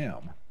I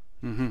am.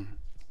 And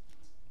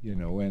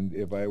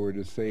if I were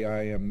to say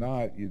I am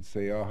not, you'd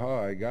say,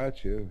 aha, I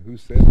got you. Who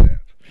said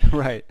that?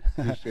 Right.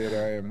 Who said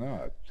I am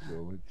not?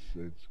 So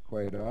it's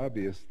quite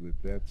obvious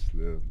that that's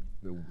the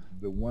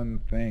one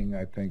thing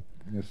I think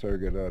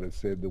Nisargadatta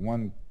said. The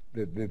one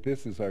that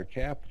this is our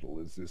capital,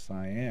 is this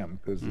I am,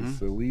 because it's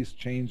the least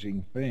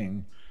changing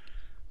thing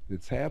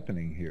that's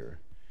happening here.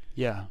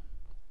 Yeah.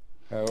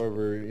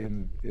 However,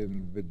 in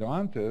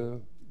Vedanta,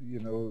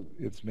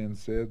 it's been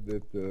said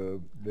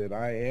that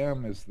I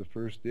am is the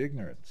first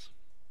ignorance.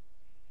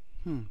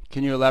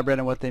 Can you elaborate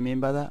on what they mean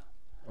by that?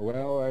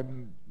 Well,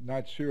 I'm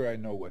not sure I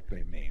know what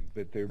they mean,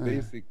 but they're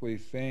basically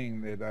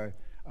saying that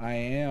I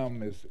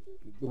am is,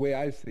 the way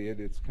I see it,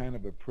 it's kind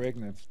of a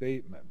pregnant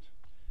statement.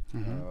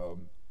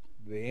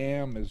 The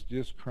am is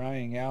just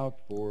crying out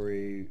for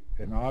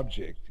an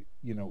object.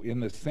 In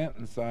the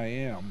sentence I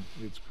am,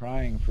 it's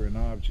crying for an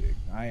object.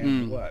 I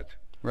am what?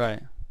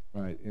 Right.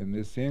 Right. In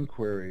this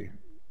inquiry,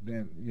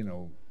 then,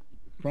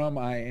 from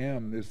I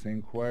am, this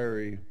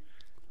inquiry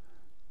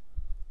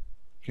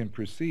can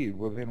proceed.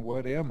 Well, then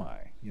what am I?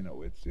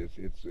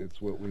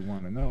 It's what we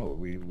want to know.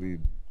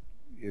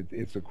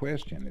 It's a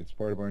question. It's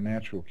part of our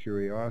natural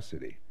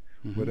curiosity.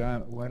 What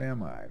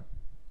am I,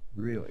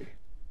 really?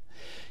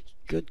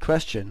 Good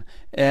question.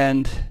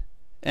 And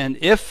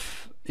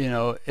if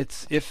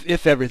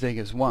if everything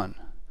is one,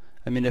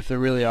 I mean, if there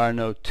really are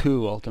no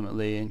two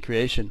ultimately in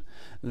creation,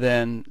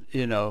 then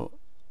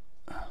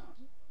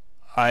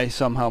I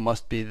somehow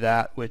must be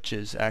that which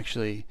is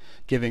actually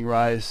giving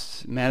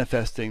rise,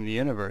 manifesting the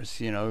universe,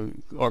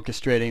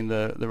 orchestrating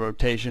the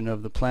rotation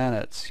of the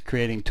planets,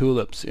 creating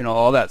tulips,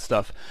 all that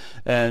stuff.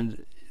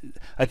 And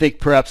I think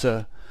perhaps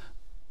a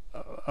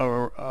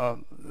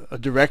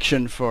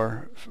direction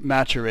for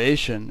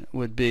maturation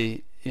would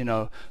be,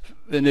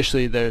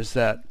 initially there's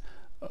that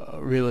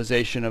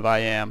realization of I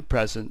am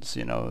presence,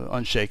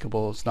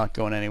 unshakable, it's not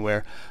going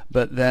anywhere.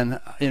 But then,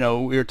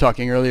 we were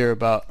talking earlier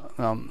about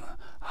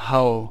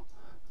how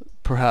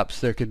perhaps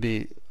there could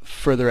be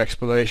further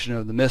exploration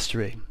of the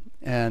mystery,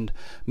 and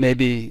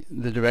maybe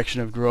the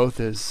direction of growth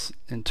is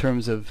in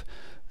terms of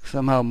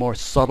somehow more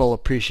subtle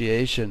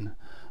appreciation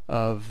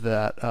of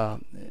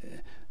that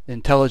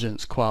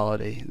intelligence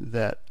quality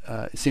that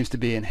seems to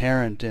be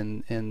inherent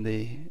in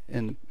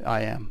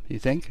I am. You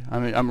think? I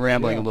mean, I'm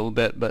rambling a little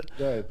bit, but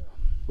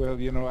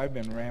well, I've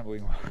been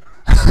rambling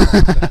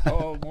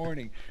all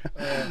morning.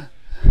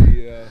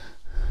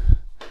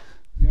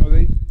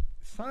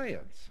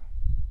 Science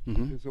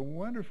is a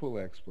wonderful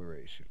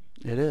exploration.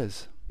 It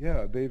is.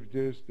 Yeah, they've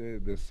just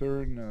the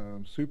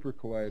CERN super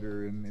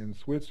collider in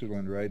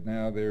Switzerland right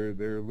now.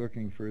 They're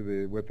looking for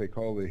what they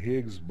call the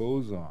Higgs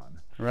boson.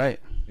 Right.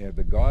 Yeah,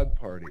 the God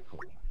particle.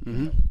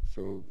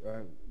 So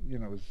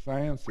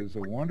science is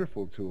a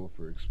wonderful tool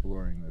for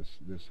exploring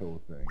this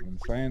whole thing. And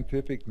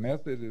scientific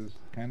method is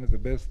kind of the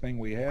best thing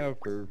we have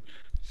for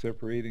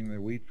separating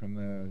the wheat from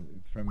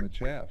the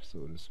chaff, so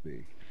to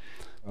speak.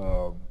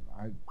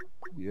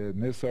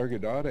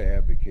 Nisargadatta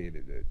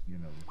advocated it.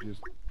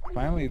 Just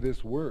finally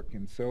this work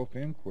in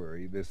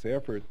self-inquiry, this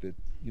effort that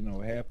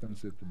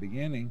happens at the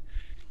beginning,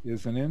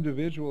 is an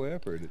individual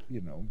effort.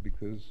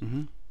 Because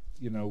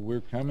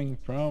we're coming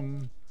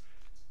from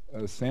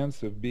a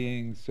sense of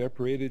being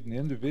separated and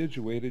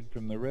individuated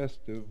from the rest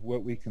of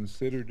what we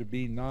consider to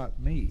be not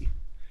me.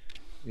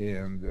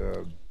 And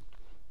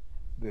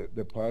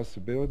the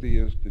possibility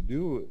is to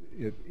do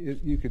it.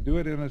 You could do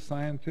it in a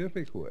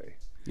scientific way.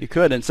 You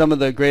could, and some of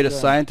the greatest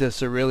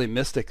scientists are really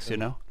mystics,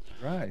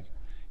 Right.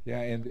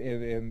 Yeah,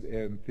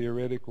 and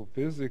theoretical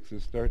physics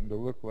is starting to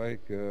look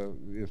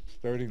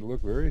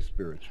very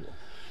spiritual.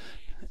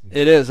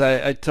 It is. I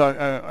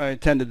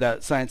attended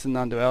that Science and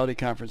Non-Duality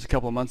conference a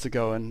couple of months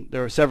ago, and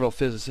there were several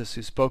physicists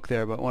who spoke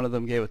there. But one of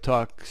them gave a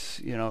talk,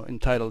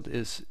 entitled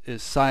 "Is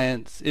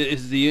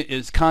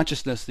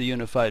consciousness the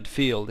unified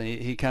field?" And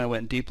he kind of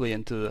went deeply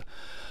into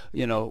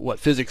what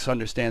physics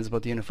understands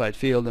about the unified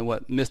field and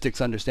what mystics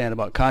understand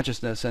about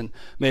consciousness, and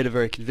made a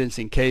very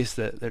convincing case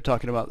that they're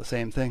talking about the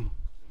same thing.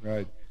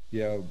 Right.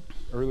 Yeah.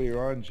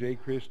 Earlier on, J.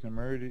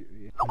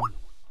 Krishnamurti,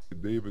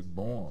 David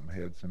Bohm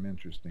had some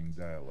interesting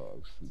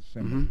dialogues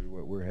similar to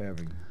what we're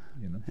having.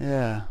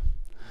 Yeah.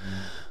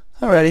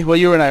 Alrighty. Well,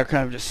 you and I are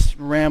kind of just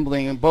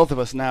rambling, and both of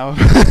us now,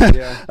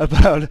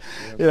 about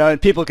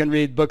and people can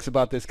read books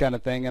about this kind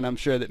of thing, and I'm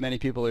sure that many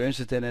people are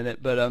interested in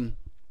it. But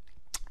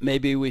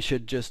maybe we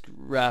should just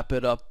wrap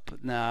it up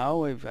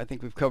now. I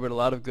think we've covered a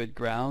lot of good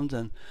ground,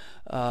 and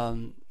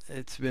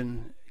it's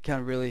been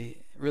kind of really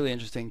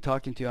interesting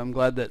talking to you. I'm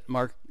glad that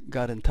Mark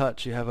got in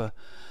touch. You have a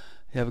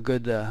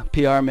good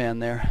PR man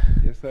there.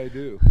 Yes, I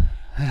do.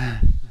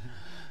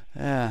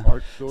 Yeah.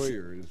 Mark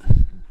Sawyer is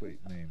his complete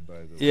name,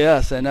 by the way.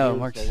 Yes, I know.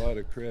 Mark's a lot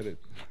of credit.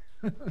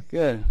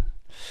 Good.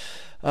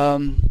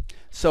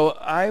 So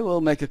I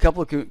will make a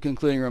couple of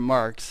concluding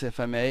remarks, if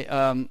I may.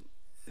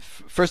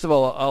 First of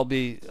all,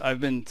 I've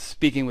been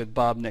speaking with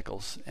Bob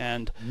Nichols,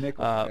 and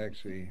Nichols,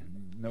 actually.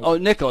 No. Oh,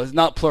 Nichols,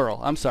 not plural.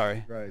 I'm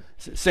sorry. Right.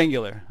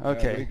 Singular.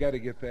 Okay. We got to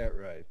get that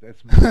right.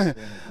 That's my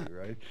identity,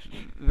 right?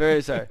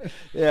 Very sorry.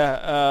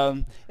 Yeah.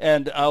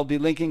 And I'll be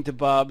linking to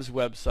Bob's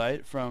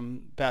website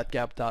from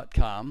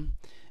batgap.com.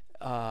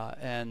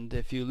 And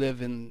if you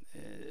live in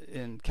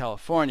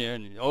California,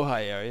 in the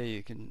Ojai area,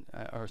 you can,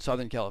 or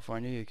Southern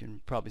California, you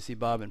can probably see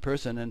Bob in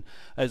person. And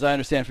as I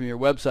understand from your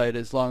website,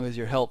 as long as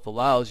your health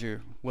allows,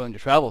 you're willing to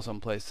travel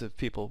someplace if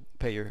people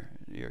pay your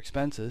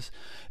expenses.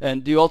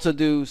 And do you also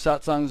do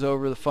satsangs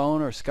over the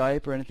phone or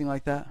Skype or anything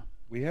like that?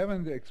 We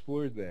haven't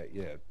explored that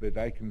yet, but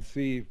I can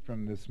see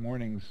from this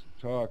morning's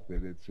talk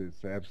that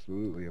it's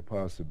absolutely a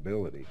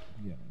possibility.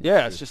 You know,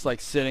 yeah, it's just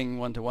like sitting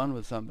one-to-one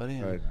with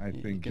somebody. I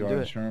think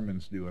John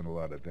Sherman's doing a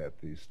lot of that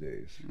these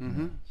days.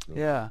 Mm-hmm. So.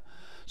 Yeah,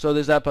 so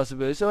there's that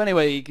possibility. So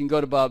anyway, you can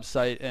go to Bob's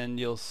site and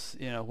you'll,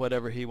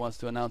 whatever he wants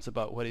to announce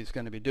about what he's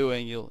going to be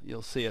doing,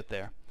 you'll see it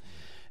there.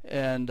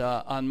 And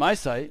on my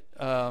site,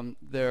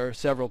 there are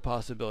several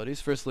possibilities.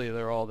 Firstly,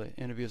 there are all the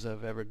interviews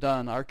I've ever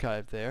done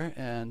archived there,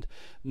 and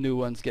new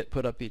ones get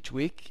put up each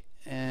week.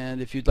 And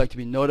if you'd like to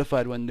be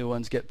notified when new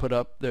ones get put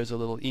up, there's a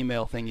little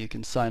email thing you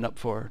can sign up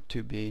for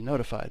to be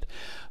notified.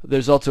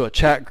 There's also a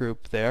chat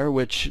group there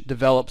which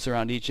develops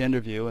around each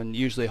interview, and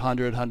usually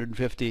 100,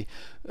 150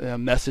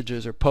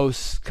 messages or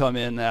posts come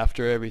in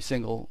after every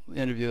single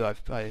interview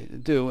I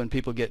do, and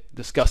people get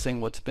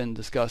discussing what's been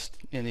discussed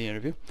in the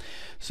interview.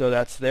 So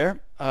that's there.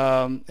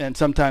 And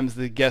sometimes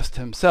the guest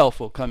himself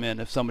will come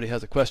in. If somebody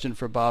has a question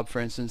for Bob, for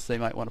instance, they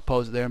might want to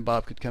pose it there, and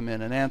Bob could come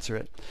in and answer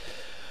it.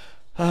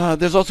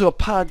 There's also a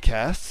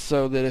podcast,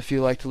 so that if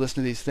you like to listen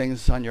to these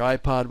things on your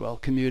iPod while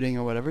commuting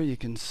or whatever, you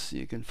can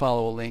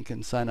follow a link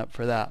and sign up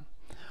for that.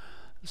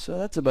 So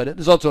that's about it.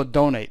 There's also a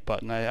donate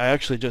button. I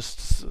actually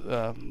just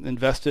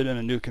invested in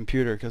a new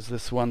computer because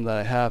this one that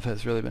I have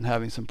has really been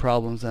having some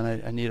problems,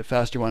 and I need a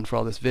faster one for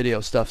all this video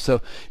stuff.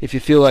 So if you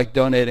feel like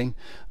donating,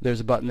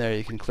 there's a button there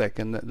you can click,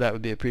 and that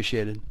would be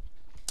appreciated.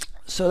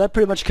 So that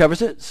pretty much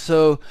covers it.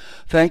 So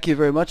thank you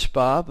very much,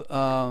 Bob,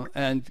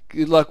 and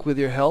good luck with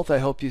your health. I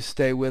hope you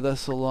stay with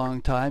us a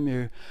long time.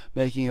 You're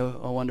making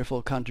a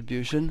wonderful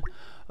contribution.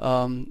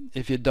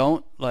 If you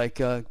don't,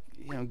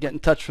 get in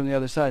touch from the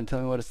other side and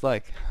tell me what it's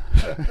like.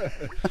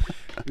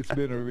 It's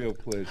been a real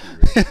pleasure,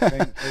 Rick.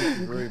 Thank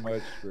you very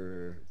much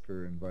for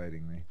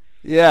inviting me.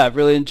 Yeah, I've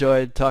really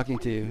enjoyed talking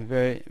to you.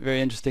 Very, very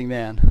interesting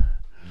man.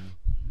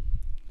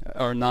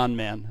 Or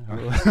non-man.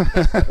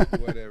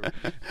 Whatever.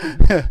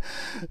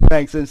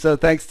 Thanks. And so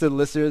thanks to the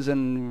listeners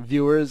and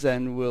viewers,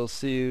 and we'll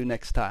see you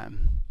next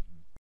time.